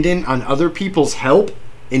dependent on other people's help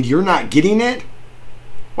and you're not getting it,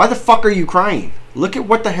 why the fuck are you crying? Look at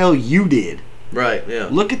what the hell you did. Right, yeah.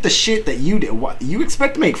 Look at the shit that you did. What, you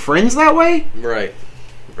expect to make friends that way? Right.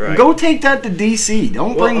 Go take that to DC.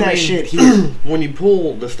 Don't bring that shit here. When you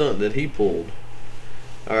pull the stunt that he pulled,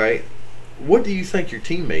 all right, what do you think your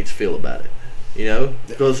teammates feel about it?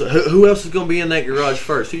 Because who else is going to be in that garage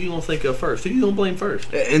first? Who you going to think of first? Who you going to blame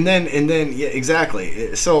first? And then, yeah,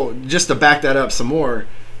 exactly. So just to back that up some more,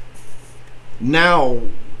 now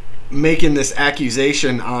making this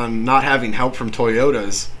accusation on not having help from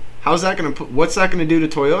Toyotas, how's that going to what's that going to do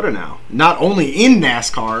to Toyota now? Not only in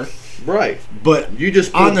NASCAR, right? But you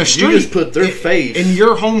just put, on the street, you just put their face in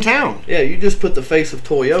your hometown. Yeah, you just put the face of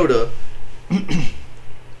Toyota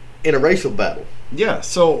in a racial battle. Yeah.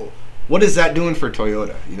 So what is that doing for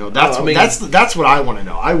Toyota? That's what I want to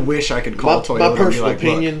know. I wish I could call Toyota. My personal and be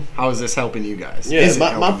like, opinion. How is this helping you guys?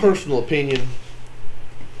 Yeah, my personal opinion.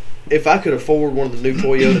 If I could afford one of the new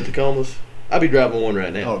Toyota Tacomas, I'd be driving one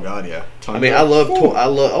right now. Oh God, yeah. I love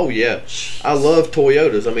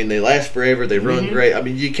Toyotas. I mean, they last forever. They run great. I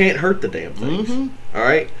mean, you can't hurt the damn things. Mm-hmm. All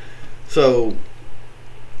right, so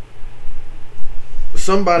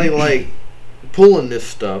somebody like pulling this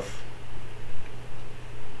stuff,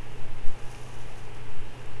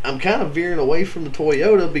 I'm kind of veering away from the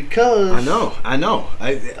Toyota because I know.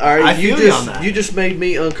 I feel you on that. You just made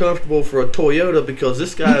me uncomfortable for a Toyota because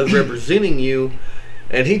this guy is representing you,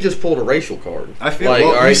 and he just pulled a racial card. I feel like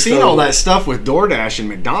you've seen all that stuff with DoorDash and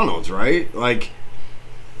McDonald's, right? Like,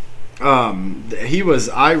 he was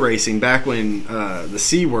iRacing back when the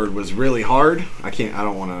C word was really hard. I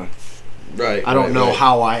don't want to. Right. I don't know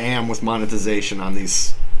how I am with monetization on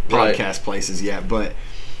these podcast places yet, but.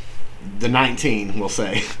 The 19, we'll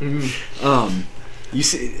say. Mm-hmm. You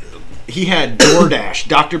see, he had DoorDash,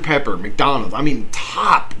 Dr. Pepper, McDonald's. I mean,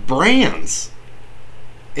 top brands.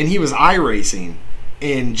 And he was iRacing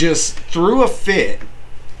and just threw a fit,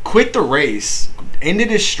 quit the race, ended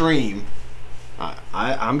his stream.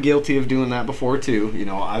 I'm guilty of doing that before too.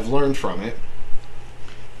 I've learned from it.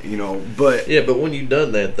 But yeah, but when you've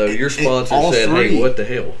done that though, your sponsor said, "Hey, what the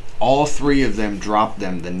hell?" All three of them dropped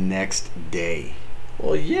them the next day.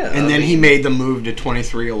 Well, yeah. And then he made the move to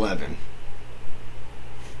 2311.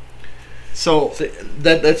 So see,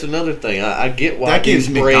 that's another thing. I get why that gives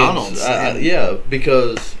McDonald's.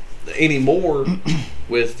 Because anymore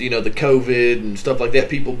with the COVID and stuff like that,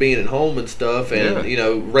 people being at home and stuff,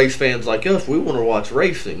 and race fans like us, we want to watch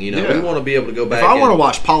racing. We want to be able to go back. If I want to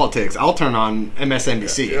watch politics, I'll turn on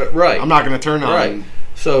MSNBC. Right. I'm not going to turn on. Right.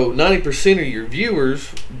 So 90% of your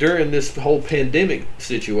viewers during this whole pandemic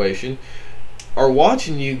situation are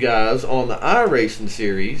watching you guys on the iRacing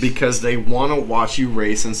series because they want to watch you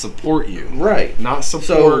race and support you. Right. Not support.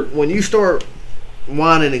 So when you start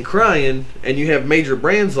whining and crying and you have major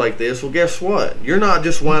brands like this, well, guess what? You're not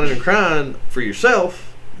just whining and crying for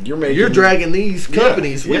yourself. You're dragging these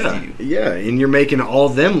companies with you. Yeah, and you're making all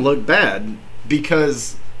of them look bad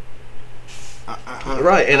because...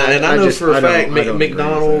 right, and I know for a fact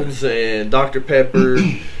McDonald's and Dr. Pepper,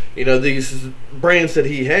 these brands that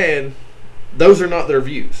he had... Those are not their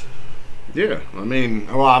views. Yeah,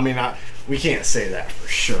 we can't say that for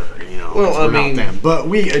sure, Well, not them. But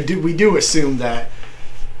we do assume that.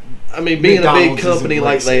 Being McDonald's a big company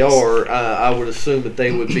like they are, I would assume that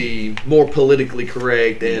they would be more politically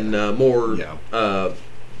correct and more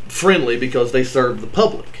friendly because they serve the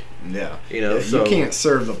public. Yeah, so you can't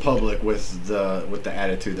serve the public with the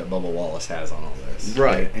attitude that Bubba Wallace has on all this,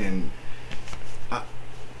 right? And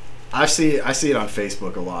I see it on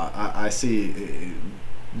Facebook a lot. I see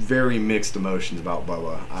very mixed emotions about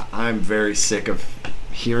Bubba. I'm very sick of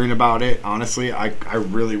hearing about it. Honestly, I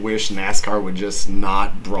really wish NASCAR would just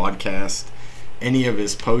not broadcast any of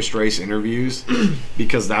his post-race interviews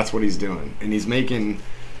because that's what he's doing. And he's making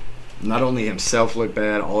not only himself look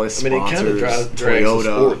bad, all his sponsors, it kind of drags Toyota,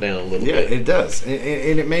 the sport down a little bit. Yeah, it does, and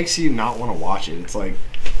it makes you not want to watch it. It's like,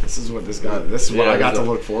 this is what I got to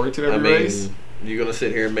look forward to every race. You're gonna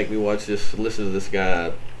sit here and make me watch this, listen to this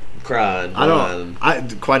guy cry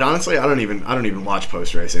and quite honestly, I don't even watch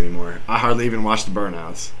post race anymore. I hardly even watch the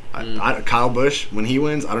burnouts. Kyle Busch, when he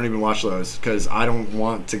wins, I don't even watch those because I don't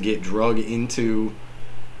want to get drug into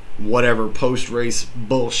whatever post race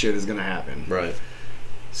bullshit is gonna happen. Right.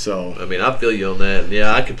 So I mean, I feel you on that.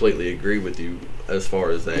 Yeah, I completely agree with you as far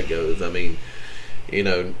as that goes. I mean,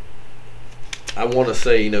 I want to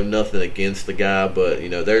say nothing against the guy, but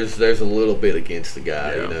there's a little bit against the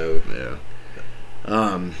guy.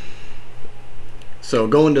 Yeah. So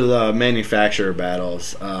going to the manufacturer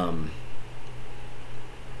battles,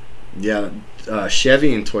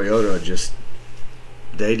 Chevy and Toyota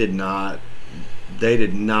they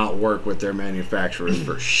did not work with their manufacturers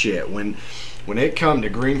for shit. When it come to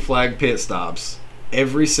green flag pit stops,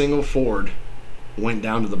 every single Ford went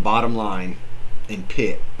down to the bottom line and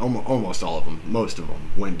pit. Almost all of them, most of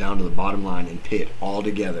them went down to the bottom line and pit all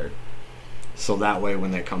together. So that way,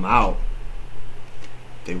 when they come out,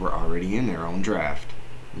 they were already in their own draft.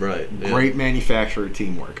 Right. Yeah. Great manufacturer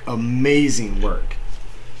teamwork. Amazing work.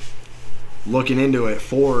 Looking into it,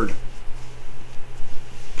 Ford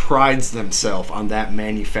prides themselves on that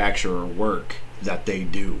manufacturer work that they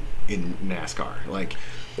do in NASCAR. Like,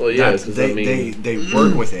 well, yeah, they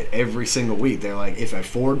work with it every single week. They're like, if a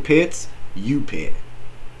Ford pits, you pit.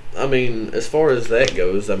 I mean, as far as that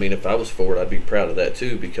goes, I mean, if I was Ford, I'd be proud of that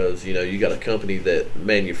too, because you got a company that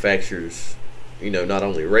manufactures, not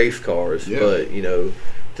only race cars, but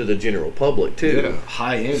to the general public too. Yeah,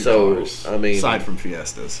 high-end cars. I mean, aside from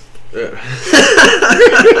Fiestas. Yeah.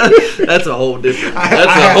 That's a whole different. I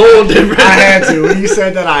had to. When you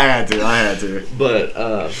said that, I had to. But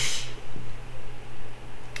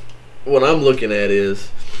what I'm looking at is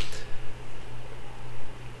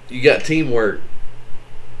you got teamwork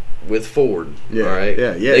with Ford. Yeah. All right.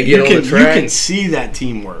 Yeah. They get on the track. You can see that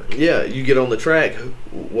teamwork. Yeah. You get on the track.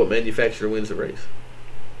 What manufacturer wins the race?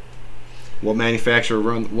 What manufacturer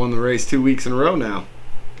won the race 2 weeks in a row now?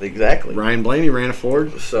 Exactly. Ryan Blaney ran a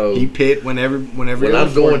Ford. So he pit whenever. When I'm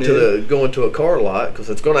going to a car lot, because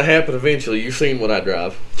it's going to happen eventually. You've seen what I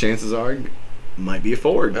drive. Chances are, it might be a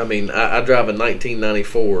Ford. I mean, I drive a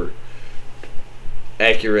 1994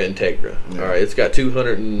 Acura Integra. Yeah. All right, it's got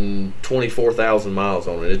 224,000 miles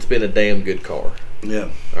on it. It's been a damn good car. Yeah.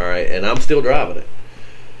 All right, and I'm still driving it.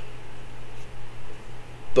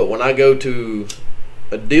 But when I go to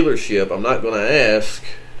a dealership, I'm not going to ask,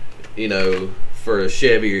 for a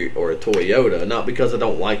Chevy or a Toyota, not because I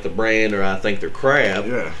don't like the brand or I think they're crap.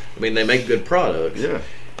 Yeah. I mean, they make good products. Yeah.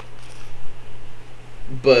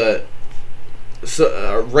 But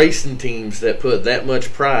racing teams that put that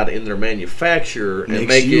much pride in their manufacturer and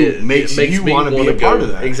makes you want to be a part of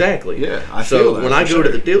that. Exactly. Yeah. I feel that when I go to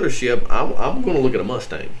the dealership, I'm going to look at a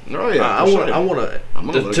Mustang. Oh yeah. I want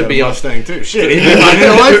to be a Mustang too. Shit. Even if I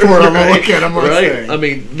didn't like Ford, I'm going to look at a Mustang. Right? I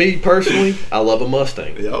mean, me personally, I love a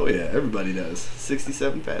Mustang. Oh yeah. Everybody does.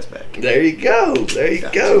 67 fastback. There you go. There you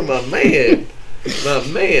go, my man. My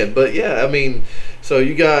man. But yeah, I mean, so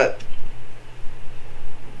you got.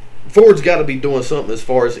 Ford's got to be doing something as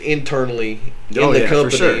far as internally in the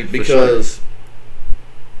company, because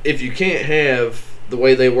if you can't have the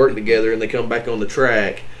way they work together and they come back on the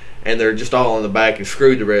track and they're just all in the back and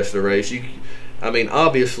screwed the rest of the race,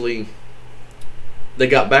 obviously they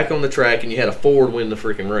got back on the track and you had a Ford win the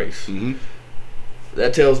freaking race. Mm-hmm.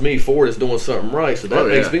 That tells me Ford is doing something right, so that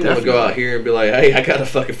makes me want to go out here and be like, "Hey, I got a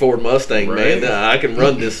fucking Ford Mustang, man. I can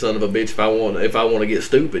run this son of a bitch if I want to get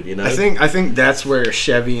stupid, I think that's where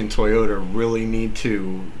Chevy and Toyota really need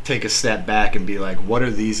to take a step back and be like, what are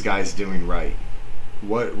these guys doing right?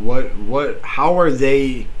 How are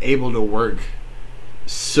they able to work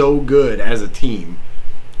so good as a team?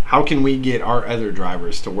 How can we get our other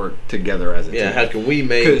drivers to work together as a team? Yeah, how can we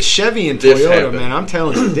make? Because Chevy and Toyota, man, I'm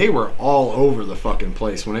telling you, they were all over the fucking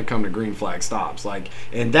place when it come to green flag stops.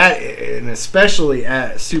 And especially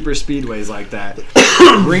at super speedways like that,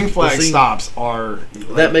 green flag stops are.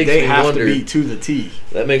 They have to be to the T.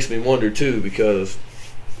 That makes me wonder too, because,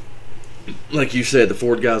 like you said, the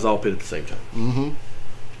Ford guys all pit at the same time. Mm-hmm.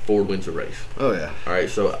 Ford wins the race. Oh yeah. All right,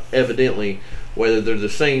 so evidently, whether they're the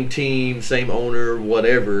same team, same owner,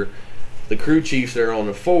 whatever, the crew chiefs that are on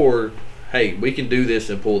the Ford, hey, we can do this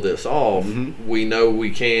and pull this off. Mm-hmm. We know we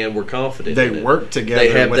can. We're confident. They work together. They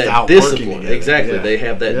have without that discipline. Working together. Exactly. Yeah. They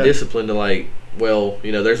have that discipline to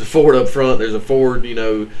there's a Ford up front. There's a Ford.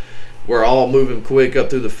 We're all moving quick up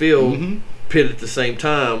through the field. Mm-hmm. Pit at the same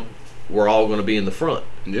time. We're all going to be in the front.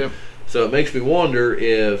 Yeah. So it makes me wonder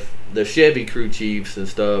if the Chevy crew chiefs and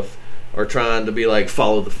stuff are trying to be like,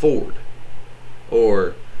 follow the Ford.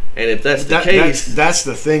 And if that's the case... That's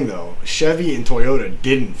the thing, though. Chevy and Toyota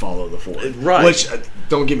didn't follow the Ford. Right. Which,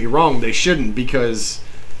 don't get me wrong, they shouldn't, because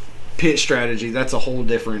pit strategy, that's a whole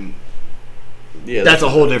different... Yeah, that's a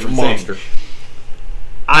whole different monster thing.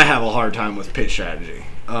 I have a hard time with pit strategy.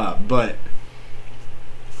 But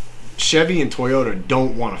Chevy and Toyota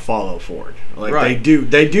don't want to follow Ford. Like right.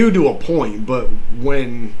 They do to a point, but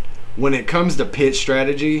when it comes to pit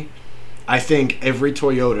strategy... I think every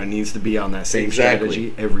Toyota needs to be on that same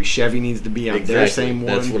strategy. Every Chevy needs to be on their same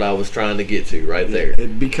one. That's what I was trying to get to right there.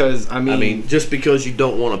 Because, I mean... just because you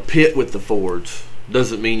don't want to pit with the Fords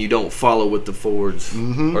doesn't mean you don't follow what the Fords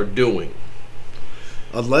are doing.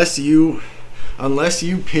 Unless you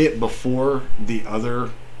pit before the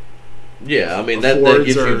other... Yeah, I mean, that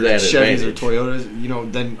gives you that Chevys advantage. Or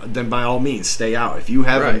Toyotas, then by all means, stay out. If you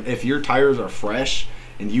have if your tires are fresh...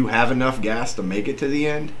 and you have enough gas to make it to the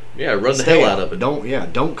end, run the hell out of it.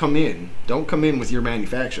 Don't come in. Don't come in with your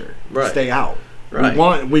manufacturer. Right. Stay out. Right.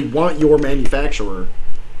 We want your manufacturer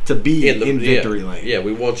to be in victory lane. Yeah,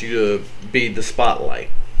 we want you to be the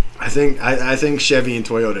spotlight. I think Chevy and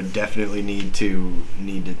Toyota definitely need to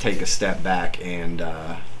take a step back and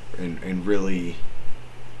really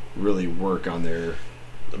work on their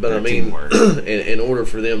teamwork. in order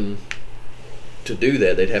for them to do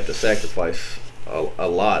that, they'd have to sacrifice a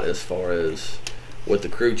lot as far as what the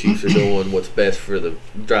crew chiefs are doing, what's best for the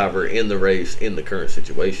driver in the race in the current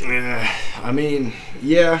situation. I mean,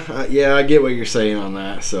 I get what you're saying on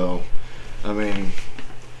that. So, I mean,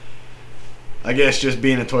 I guess just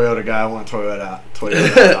being a Toyota guy, I want Toyota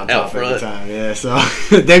on top every time. Yeah, so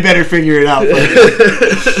they better figure it out.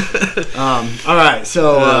 All right,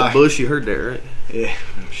 so Bush, you heard that, right? Yeah,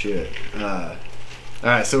 shit. All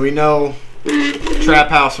right, so we know. Trap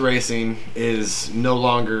House Racing is no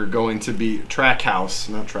longer going to be Track House,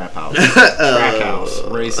 not Trap House. Track House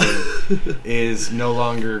Racing is no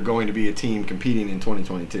longer going to be a team competing in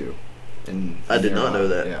 2022. And I did not know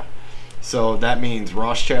that. Yeah, so that means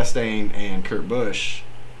Ross Chastain and Kurt Busch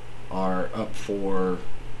are up for.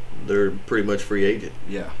 They're pretty much free agent.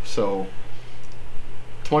 Yeah, so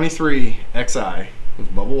 23 XI with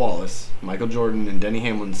Bubba Wallace, Michael Jordan, and Denny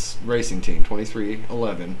Hamlin's racing team.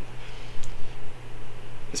 2311.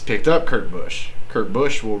 Has picked up Kurt Busch. Kurt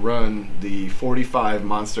Busch will run the 45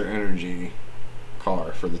 Monster Energy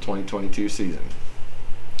car for the 2022 season.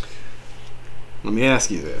 Let me ask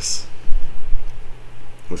you this.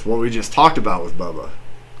 With what we just talked about with Bubba,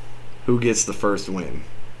 who gets the first win?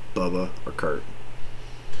 Bubba or Kurt?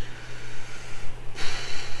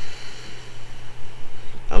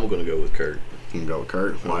 I'm going to go with Kurt. You can go with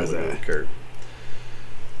Kurt? Why is that? Go with Kurt.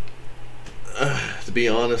 To be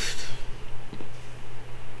honest...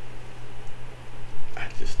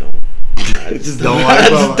 I just don't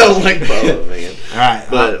like Bubba, man. All right.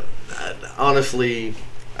 But honestly,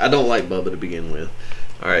 I don't like Bubba to begin with.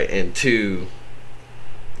 All right. And two,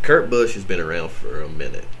 Kurt Busch has been around for a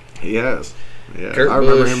minute. He has. Yeah. I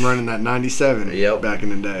remember him running that 97 back in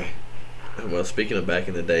the day. Well, speaking of back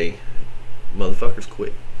in the day, motherfuckers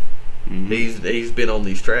quit. Mm-hmm. He's been on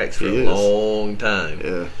these tracks for a long time.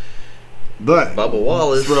 Yeah. But Bubba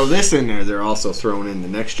Wallace. Throw this in there. They're also throwing in the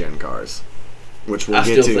next gen cars. Which we'll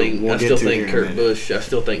get to. I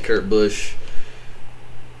still think Kurt Busch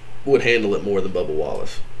would handle it more than Bubba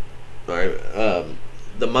Wallace. All right,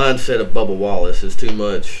 the mindset of Bubba Wallace is too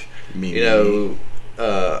much. I'm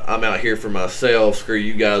out here for myself. Screw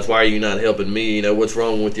you guys. Why are you not helping me? What's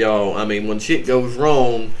wrong with y'all? I mean, when shit goes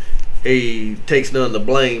wrong, he takes none of the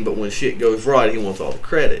blame. But when shit goes right, he wants all the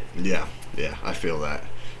credit. Yeah, I feel that.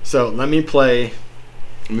 So let me play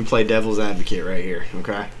devil's advocate right here.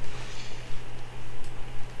 Okay.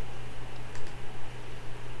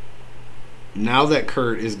 Now that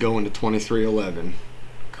Kurt is going to 2311,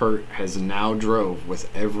 Kurt has now drove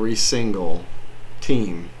with every single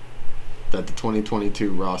team that the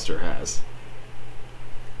 2022 roster has.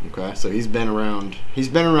 Okay, so he's been around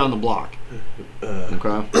the block.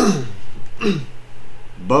 Okay.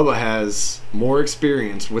 Bubba has more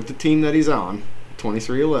experience with the team that he's on,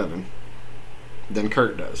 2311, than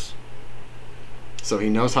Kurt does. So he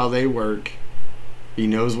knows how they work. He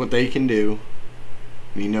knows what they can do.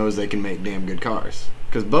 And he knows they can make damn good cars.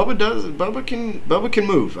 Because Bubba can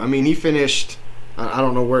move. I mean, he finished, I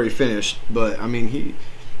don't know where he finished, but I mean,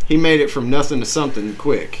 he made it from nothing to something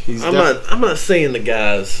quick. I'm not saying the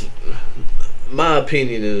guys. My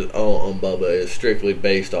opinion on Bubba is strictly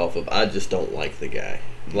based off of I just don't like the guy.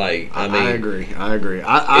 Like, I mean, I agree.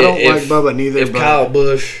 I don't like Bubba neither. If Kyle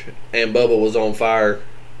Busch and Bubba was on fire,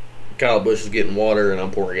 Kyle Busch is getting water and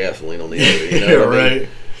I'm pouring gasoline on the other. You know what I mean? Right.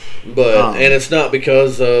 But and it's not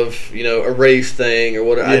because of a race thing or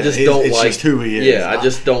whatever. Yeah, I just don't it's like just who he is. Yeah, I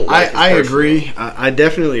just don't like. I agree. I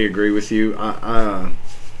definitely agree with you.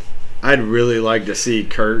 I'd really like to see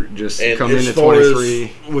Kurt just come in at 23.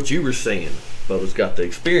 What you were saying, Bubba's got the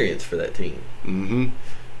experience for that team. Mm-hmm.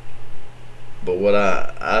 But what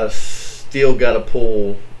I still got to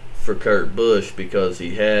pull for Kurt Busch because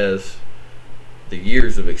he has the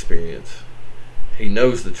years of experience. He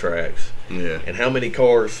knows the tracks. Yeah. And how many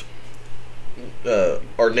cars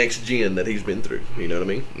are next gen that he's been through? You know what I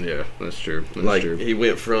mean? Yeah, that's true. That's true. He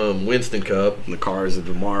went from Winston Cup. The cars of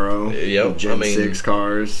tomorrow. Yep. Gen 6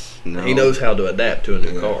 cars. No. He knows how to adapt to a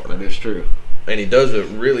new car. That is true. And he does it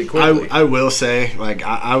really quickly. I will say,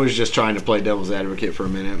 I was just trying to play devil's advocate for a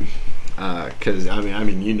minute. Because, I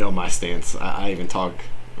mean, you know my stance. I even talk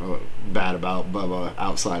bad about Bubba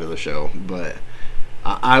outside of the show. But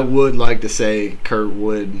I would like to say Kurt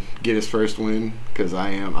would get his first win because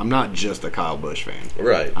I'm not just a Kyle Busch fan.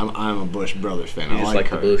 Right. I'm a Busch Brothers fan. You just like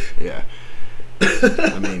Kurt. the Busch? Yeah.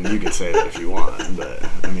 I mean, you could say that if you want, but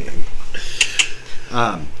I mean,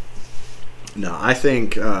 no. I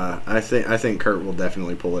think Kurt will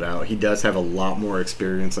definitely pull it out. He does have a lot more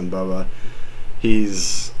experience than Bubba.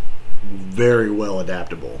 He's very well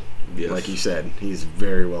adaptable. Yes. Like you said, he's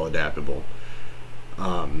very well adaptable.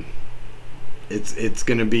 It's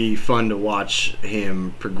going to be fun to watch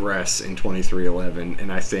him progress in 23XI, and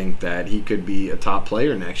I think that he could be a top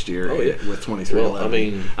player next year with 23XI. Well, I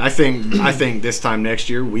mean, I think this time next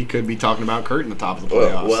year we could be talking about Kurt in the top of the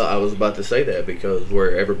playoffs. Well, I was about to say that because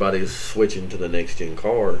where everybody's switching to the next gen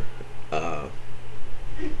car,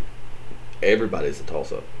 everybody's a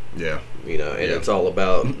toss up. Yeah, and it's all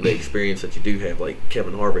about the experience that you do have, like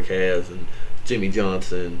Kevin Harvick has, and Jimmy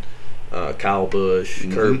Johnson. Kyle Busch,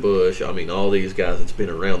 Kurt Busch, I mean, all these guys that's been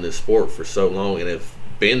around this sport for so long and have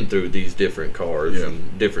been through these different cars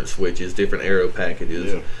and different switches, different aero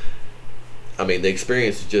packages. Yeah. I mean, the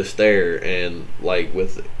experience is just there, and like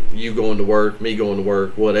with you going to work, me going to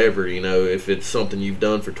work, whatever, if it's something you've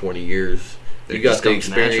done for 20 years, you got the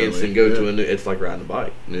experience and go to a new, it's like riding a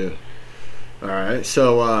bike. Yeah. All right,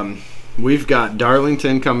 so we've got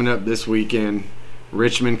Darlington coming up this weekend,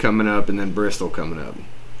 Richmond coming up, and then Bristol coming up.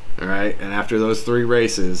 All right, and after those 3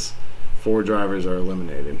 races, 4 drivers are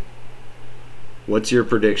eliminated. What's your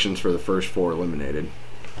predictions for the first 4 eliminated?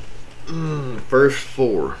 First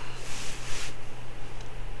 4.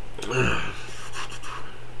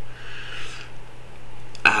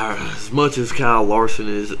 As much as Kyle Larson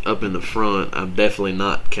is up in the front, I'm definitely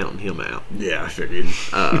not counting him out. Yeah, I figured.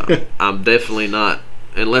 I'm definitely not,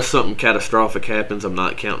 unless something catastrophic happens, I'm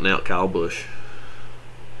not counting out Kyle Busch.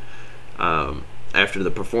 After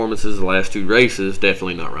the performances of the last 2 races,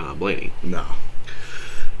 definitely not Ryan Blaney. No.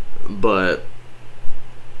 But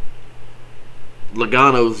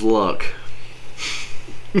Logano's luck.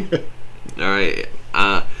 All right.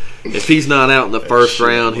 If he's not out in the first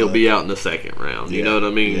round, he'll be out in the second round. You know what I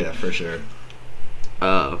mean? Yeah, for sure.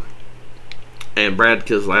 And Brad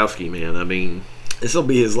Keselowski, man, I mean, this will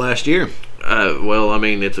be his last year. Well, I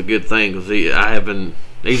mean, it's a good thing because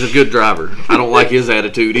he's a good driver. I don't like his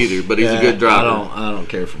attitude either, but he's a good driver. I don't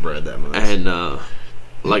care for Brad that much. And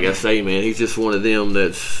like I say, man, he's just one of them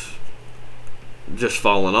that's just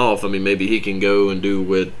falling off. I mean, maybe he can go and do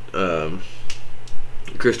what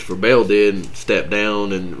Christopher Bell did and step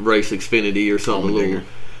down and race Xfinity or something.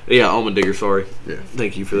 Allmendinger, sorry. Yeah.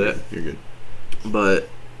 Thank you for that. You're good. But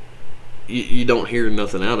you don't hear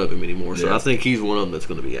nothing out of him anymore, so I think he's one of them that's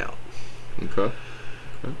going to be out. Okay.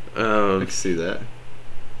 I can see that.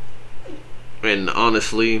 And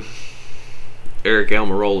honestly, Eric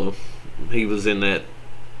Almirola, he was in that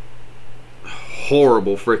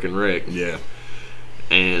horrible freaking wreck. Yeah.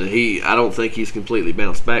 And I don't think he's completely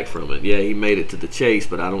bounced back from it. Yeah, he made it to the chase,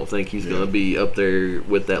 but I don't think he's going to be up there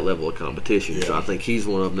with that level of competition. Yeah. So I think he's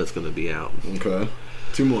one of them that's going to be out. Okay.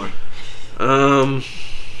 2 more.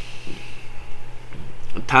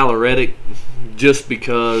 Tyler Reddick, just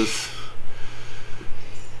because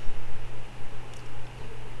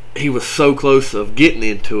he was so close of getting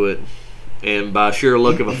into it, and by sheer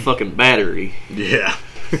luck of a fucking battery. Yeah.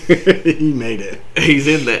 He made it. He's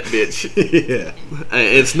in that bitch. Yeah.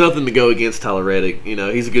 It's nothing to go against Tyler Reddick.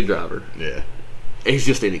 He's a good driver. Yeah. He's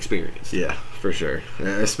just inexperienced. Yeah, for sure.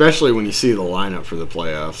 Especially when you see the lineup for the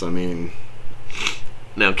playoffs. I mean,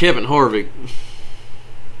 now Kevin Harvick.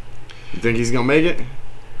 You think he's going to make it?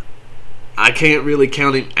 I can't really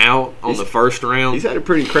count him out on the first round. He's had a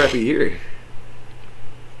pretty crappy year.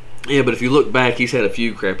 Yeah, but if you look back, he's had a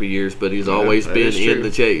few crappy years, but he's always been in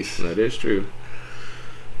the chase. That is true.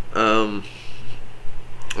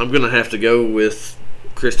 I'm gonna have to go with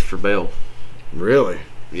Christopher Bell. Really?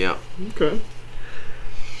 Yeah. Okay.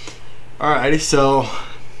 Alrighty, so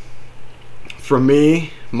for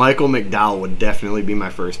me, Michael McDowell would definitely be my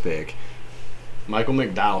first pick. Michael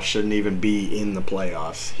McDowell shouldn't even be in the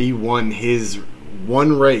playoffs. He won his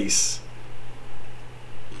one race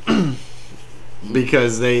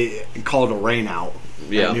because they called a rain out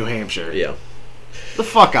at New Hampshire. Yeah. The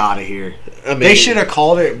fuck out of here. I mean, they should have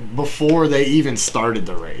called it before they even started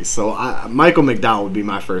the race. So Michael McDowell would be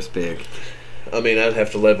my first pick. I mean, I'd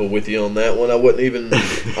have to level with you on that one. I wasn't even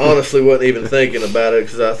thinking about it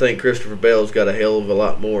because I think Christopher Bell's got a hell of a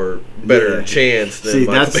lot more better chance than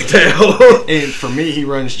Michael McDowell. And for me, he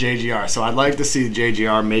runs JGR, so I'd like to see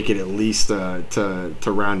JGR make it at least to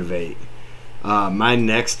round of 8. My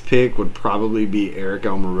next pick would probably be Eric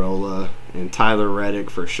Almirola and Tyler Reddick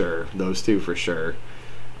for sure. Those two for sure.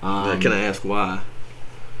 Can I ask why?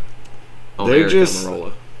 They're just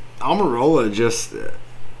Almirola just.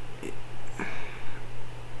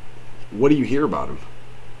 What do you hear about him?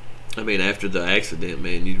 I mean, after the accident,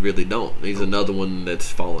 man, you really don't. He's another one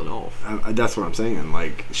that's fallen off. That's what I'm saying.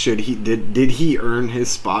 Like, did he earn his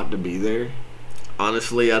spot to be there?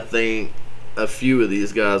 Honestly, I think a few of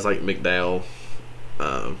these guys like McDowell,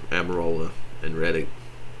 Almirola, and Reddick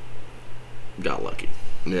got lucky.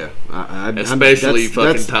 Yeah, especially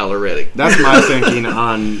Tyler Reddick. That's my thinking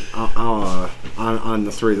on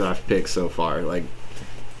the 3 that I've picked so far. Like,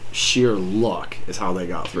 sheer luck is how they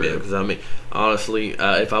got through. Yeah, because I mean, honestly,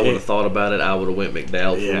 if I would have thought about it, I would have went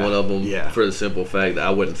McDowell for one of them. Yeah. For the simple fact that I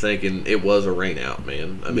wasn't thinking it was a rain out,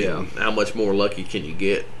 man. I mean, how much more lucky can you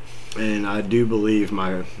get? And I do believe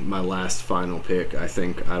my last final pick. I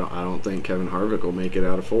don't think Kevin Harvick will make it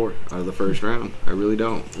out of the first round. I really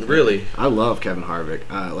don't. Really, I love Kevin Harvick.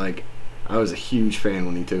 I was a huge fan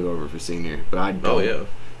when he took over for senior, but I don't. Oh yeah.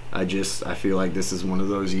 I feel like this is one of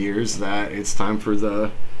those years that it's time for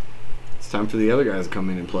the other guys to come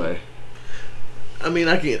in and play. I mean,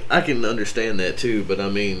 I can understand that too, but I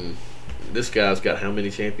mean, this guy's got how many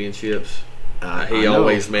championships? He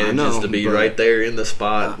always manages to be right there in the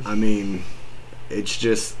spot. I mean, it's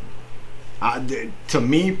just to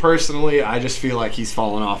me personally, I just feel like he's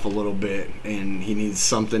fallen off a little bit, and he needs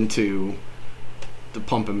something to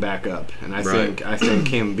pump him back up. And I think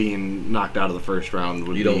him being knocked out of the first round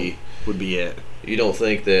would be it. You don't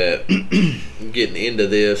think that getting into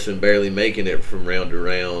this and barely making it from round to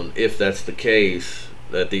round, if that's the case,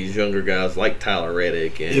 that these younger guys like Tyler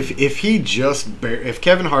Reddick and if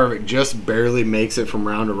Kevin Harvick just barely makes it from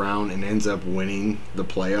round to round and ends up winning the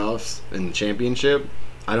playoffs and the championship,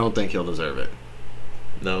 I don't think he'll deserve it.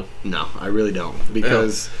 No, I really don't.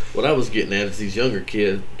 Because what I was getting at is these younger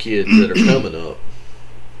kids that are coming up.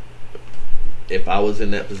 If I was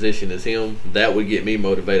in that position as him, that would get me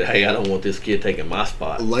motivated. Hey, I don't want this kid taking my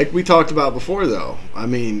spot. Like we talked about before, though. I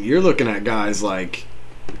mean, you're looking at guys like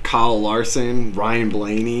Kyle Larson, Ryan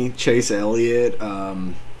Blaney, Chase Elliott,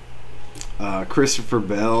 Christopher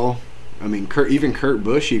Bell. I mean, even Kurt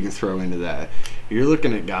Busch you can throw into that. You're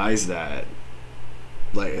looking at guys that,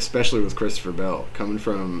 like, especially with Christopher Bell, coming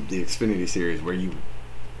from the Xfinity Series where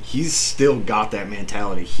he's still got that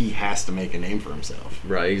mentality. He has to make a name for himself.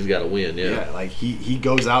 Right, he's got to win, yeah. Yeah, like he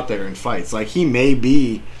goes out there and fights. Like, he may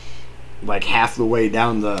be like half the way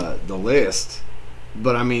down the list,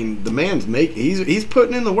 but I mean, the man's he's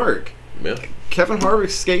putting in the work. Yeah. Like, Kevin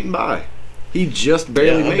Harvick's skating by. He just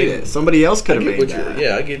barely made it. Somebody else could have made that.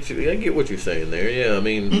 Yeah, I get you. I get what you're saying there. Yeah, I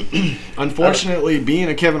mean, unfortunately, being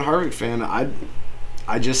a Kevin Harvick fan,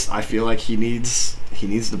 I feel like he needs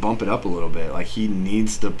to bump it up a little bit. Like, he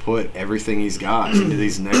needs to put everything he's got into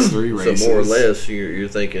these next 3 races. So more or less, you're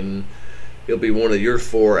thinking he'll be one of your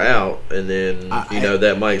 4 out, and then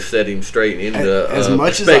that might set him straight into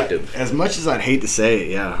perspective. As much as I'd hate to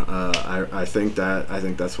say it, I think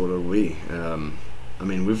that's what it'll be. I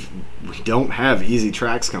mean, we don't have easy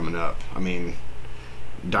tracks coming up. I mean,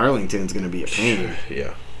 Darlington's going to be a pain.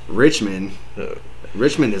 Yeah. Richmond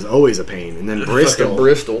is always a pain, and then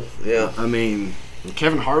Bristol. Yeah. I mean,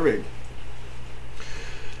 Kevin Harvick.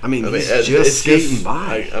 I mean, he's just skating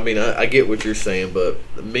by. I get what you're saying, but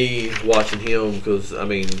me watching him, because I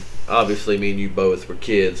mean, obviously, me and you both were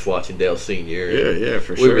kids watching Dale Senior. Yeah,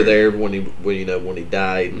 for sure. We were there when he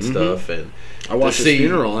died and stuff, and I watched his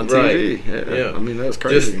funeral on TV. Right, yeah, I mean, that was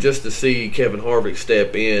crazy. Just to see Kevin Harvick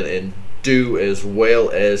step in and do as well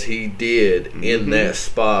as he did in that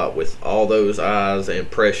spot with all those eyes and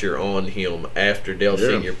pressure on him after Dale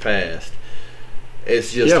Senior passed.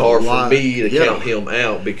 it's just hard for me to count him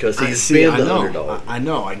out because he's been the underdog. I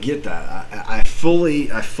know. I get that. I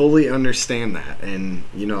fully understand that. And,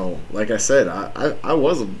 like I said, I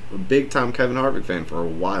was a big-time Kevin Harvick fan for a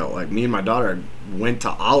while. Like, me and my daughter went to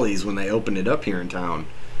Ollie's when they opened it up here in town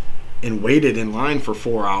and waited in line for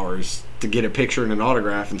 4 hours to get a picture and an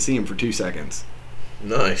autograph and see him for 2 seconds.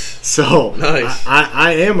 Nice. So nice.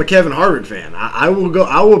 I am a Kevin Harvick fan. I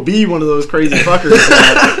will be one of those crazy fuckers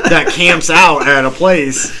that camps out at a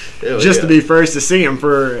place to be first to see him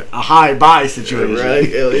for a high buy situation.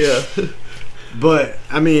 Right? Hell yeah. But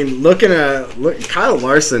I mean, Kyle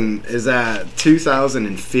Larson is at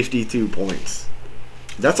 2,052 points.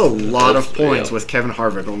 That's a lot of points with Kevin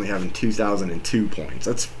Harvick only having 2,002 points.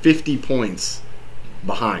 That's 50 points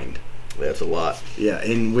behind. That's a lot. Yeah,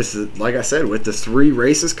 and like I said, with the 3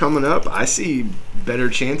 races coming up, I see better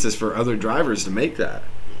chances for other drivers to make that.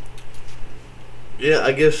 Yeah,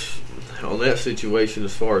 I guess on that situation,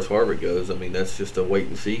 as far as Harvick goes, I mean, that's just a wait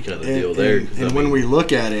and see kind of deal there. And when we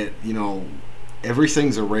look at it,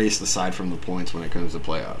 everything's a race aside from the points when it comes to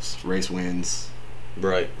playoffs. Race wins.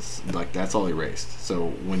 Right. Like, that's all he raced. So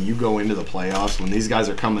when you go into the playoffs, when these guys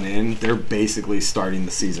are coming in, they're basically starting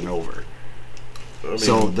the season over.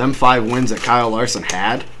 So them 5 wins that Kyle Larson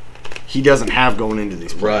had, he doesn't have going into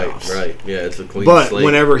these playoffs. Right. Yeah, it's a clean slate. But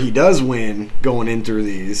whenever he does win going into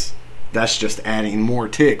these, that's just adding more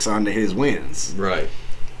ticks onto his wins. Right.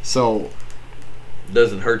 So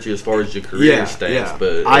doesn't hurt you as far as your career stats,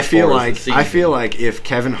 but I feel like if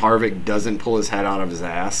Kevin Harvick doesn't pull his head out of his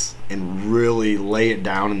ass and really lay it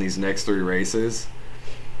down in these next 3 races,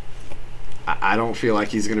 I don't feel like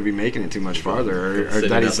he's going to be making it too much farther, or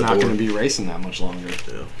that he's not going to be racing that much longer.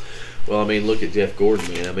 Yeah. Well, I mean, look at Jeff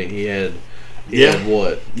Gordon, man. I mean, he had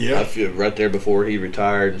what? Yeah. I feel right there before he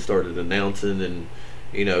retired and started announcing and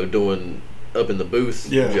doing up in the booth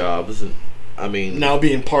jobs. And I mean, now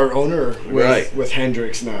being part owner with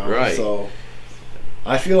Hendricks now. Right. So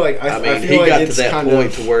I feel like he got to that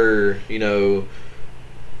point to where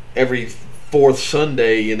every 4th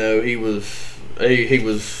Sunday, he was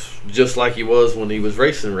just like he was when he was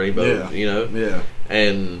racing Rainbow, Yeah.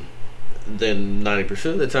 And then 90%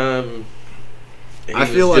 of the time, I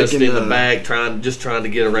feel was like just in the bag trying to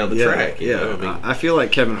get around the track. I feel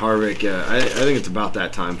like Kevin Harvick, I think it's about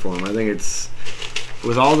that time for him. I think it's,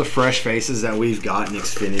 with all the fresh faces that we've got in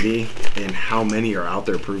Xfinity and how many are out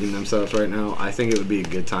there proving themselves right now, I think it would be a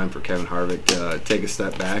good time for Kevin Harvick to take a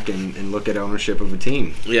step back and look at ownership of a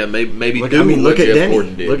team. Yeah, maybe. Look at Denny.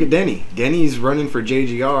 Look at Denny. Denny's running for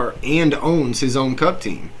JGR and owns his own Cup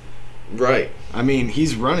team. Right. I mean,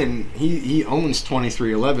 he's running. He owns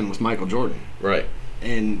 23XI with Michael Jordan. Right.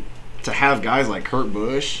 And to have guys like Kurt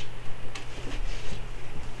Busch.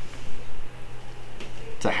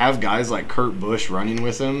 To have guys like Kurt Busch running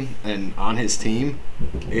with him and on his team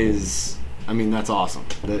that's awesome.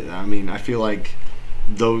 I feel like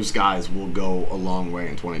those guys will go a long way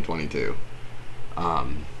in 2022.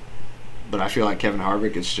 But I feel like Kevin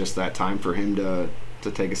Harvick, it's just that time for him to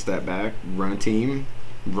take a step back, run a team,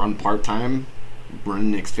 run part-time,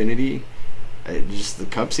 run Xfinity, just the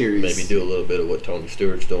Cup Series. Maybe do a little bit of what Tony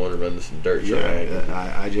Stewart's doing and run some dirt track.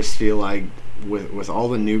 I just feel like with all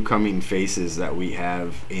the new coming faces that we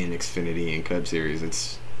have in Xfinity and Cup Series,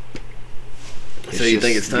 it's so you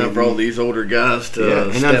think it's time for all these older guys to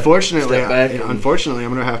and step back? Unfortunately,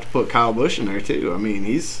 I'm going to have to put Kyle Busch in there too. I mean,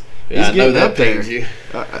 he's I know that up there. pains you.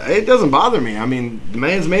 It doesn't bother me. I mean, the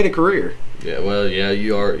man's made a career. Yeah, well,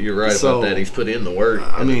 you're right about that. He's put in the work.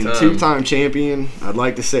 I mean, 2-time champion. I'd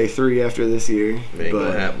like to say 3 after this year. Ain't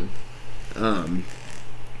gonna happen.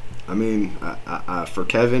 I mean, for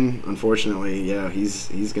Kevin, unfortunately,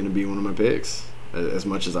 he's going to be one of my picks. As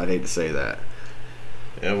much as I'd hate to say that.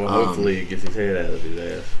 Yeah, well, hopefully he gets his head out of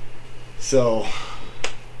his ass. So,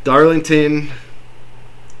 Darlington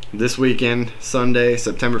this weekend, Sunday,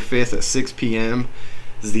 September 5th at 6 p.m.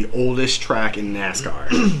 is the oldest track in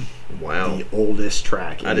NASCAR. Wow. The oldest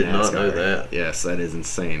track in NASCAR. I did not know that. Yes, that is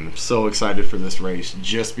insane. I'm so excited for this race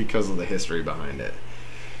just because of the history behind it.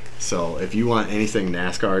 So if you want anything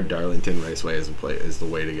NASCAR, Darlington Raceway is the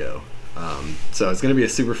way to go. So it's going to be a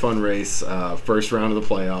super fun race. First round of the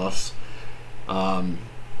playoffs.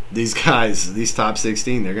 These guys, these top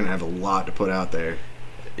 16, they're going to have a lot to put out there.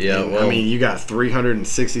 Yeah, well, I mean, you got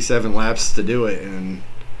 367 laps to do it, and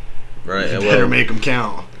right, you better make them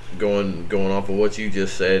count. Going off of what you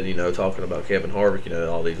just said, talking about Kevin Harvick,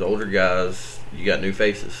 all these older guys, you got new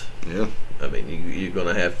faces. Yeah. I mean, you're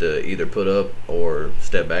going to have to either put up or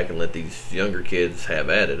step back and let these younger kids have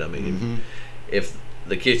at it. I mean, if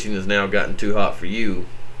the kitchen has now gotten too hot for you,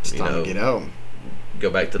 it's time to get out. Go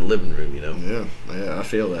back to the living room, Yeah, I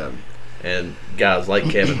feel that. And guys like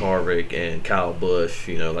Kevin Harvick and Kyle Busch,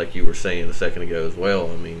 you know, like you were saying a second ago as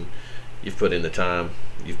well. I mean, you've put in the time,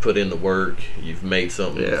 you've put in the work, you've made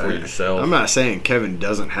something for yourself. I'm not saying Kevin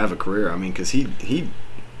doesn't have a career. I mean, because he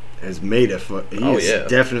has made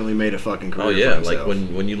definitely made a fucking career. Oh yeah, for himself. Like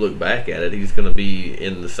when you look back at it, he's going to be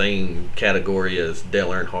in the same category as Dale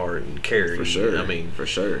Earnhardt and Kerry. For sure. I mean, for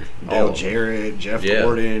sure. Dale Jarrett, Jeff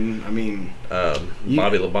Gordon. I mean,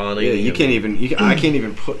 Bobby Labonte. Yeah, you can't even. I can't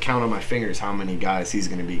even count on my fingers how many guys he's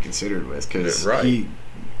going to be considered with, because he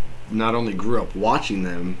not only grew up watching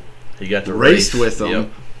them, he got to race with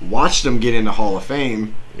them, watched them get into Hall of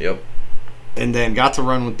Fame. Yep. And then got to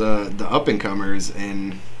run with the up and comers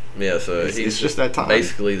and. Yeah, so it's just that time.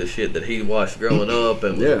 Basically, the shit that he watched growing up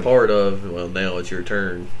and was a part of. Well, now it's your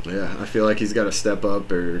turn. Yeah, I feel like he's got to step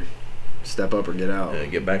up or get out. Yeah,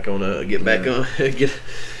 get back on. If you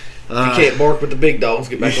can't bark with the big dogs,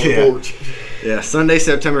 get back on the porch. Yeah, Sunday,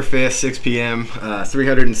 September 5th, 6 p.m.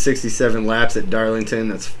 367 laps at Darlington.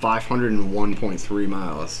 That's 501.3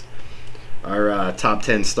 miles. Our top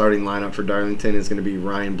 10 starting lineup for Darlington is going to be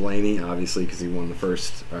Ryan Blaney, obviously, because he won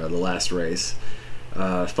the last race.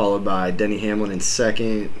 Followed by Denny Hamlin in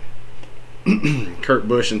second, Kurt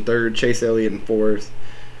Busch in third, Chase Elliott in fourth.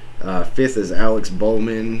 Fifth is Alex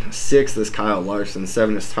Bowman. Sixth is Kyle Larson.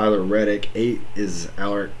 Seventh is Tyler Reddick. Eight is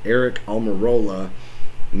Eric Almirola.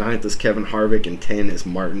 Ninth is Kevin Harvick, and 10 is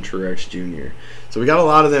Martin Truex Jr. So we got a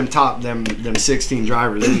lot of them 16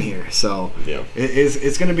 drivers in here. So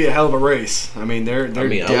it's going to be a hell of a race. I mean, they're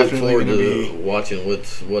definitely going to be watching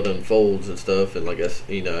what unfolds and stuff. And like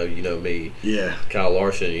you know me, Kyle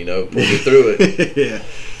Larson, pull me through it.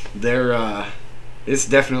 It's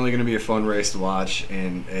definitely going to be a fun race to watch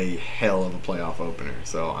and a hell of a playoff opener.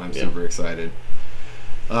 So I'm super excited.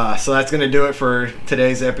 So that's going to do it for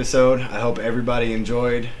today's episode. I hope everybody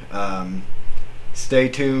enjoyed. Stay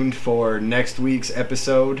tuned for next week's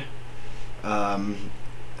episode.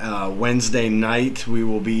 Wednesday night, we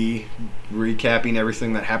will be recapping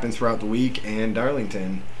everything that happens throughout the week and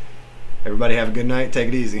Darlington. Everybody have a good night. Take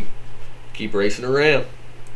it easy. Keep racing around.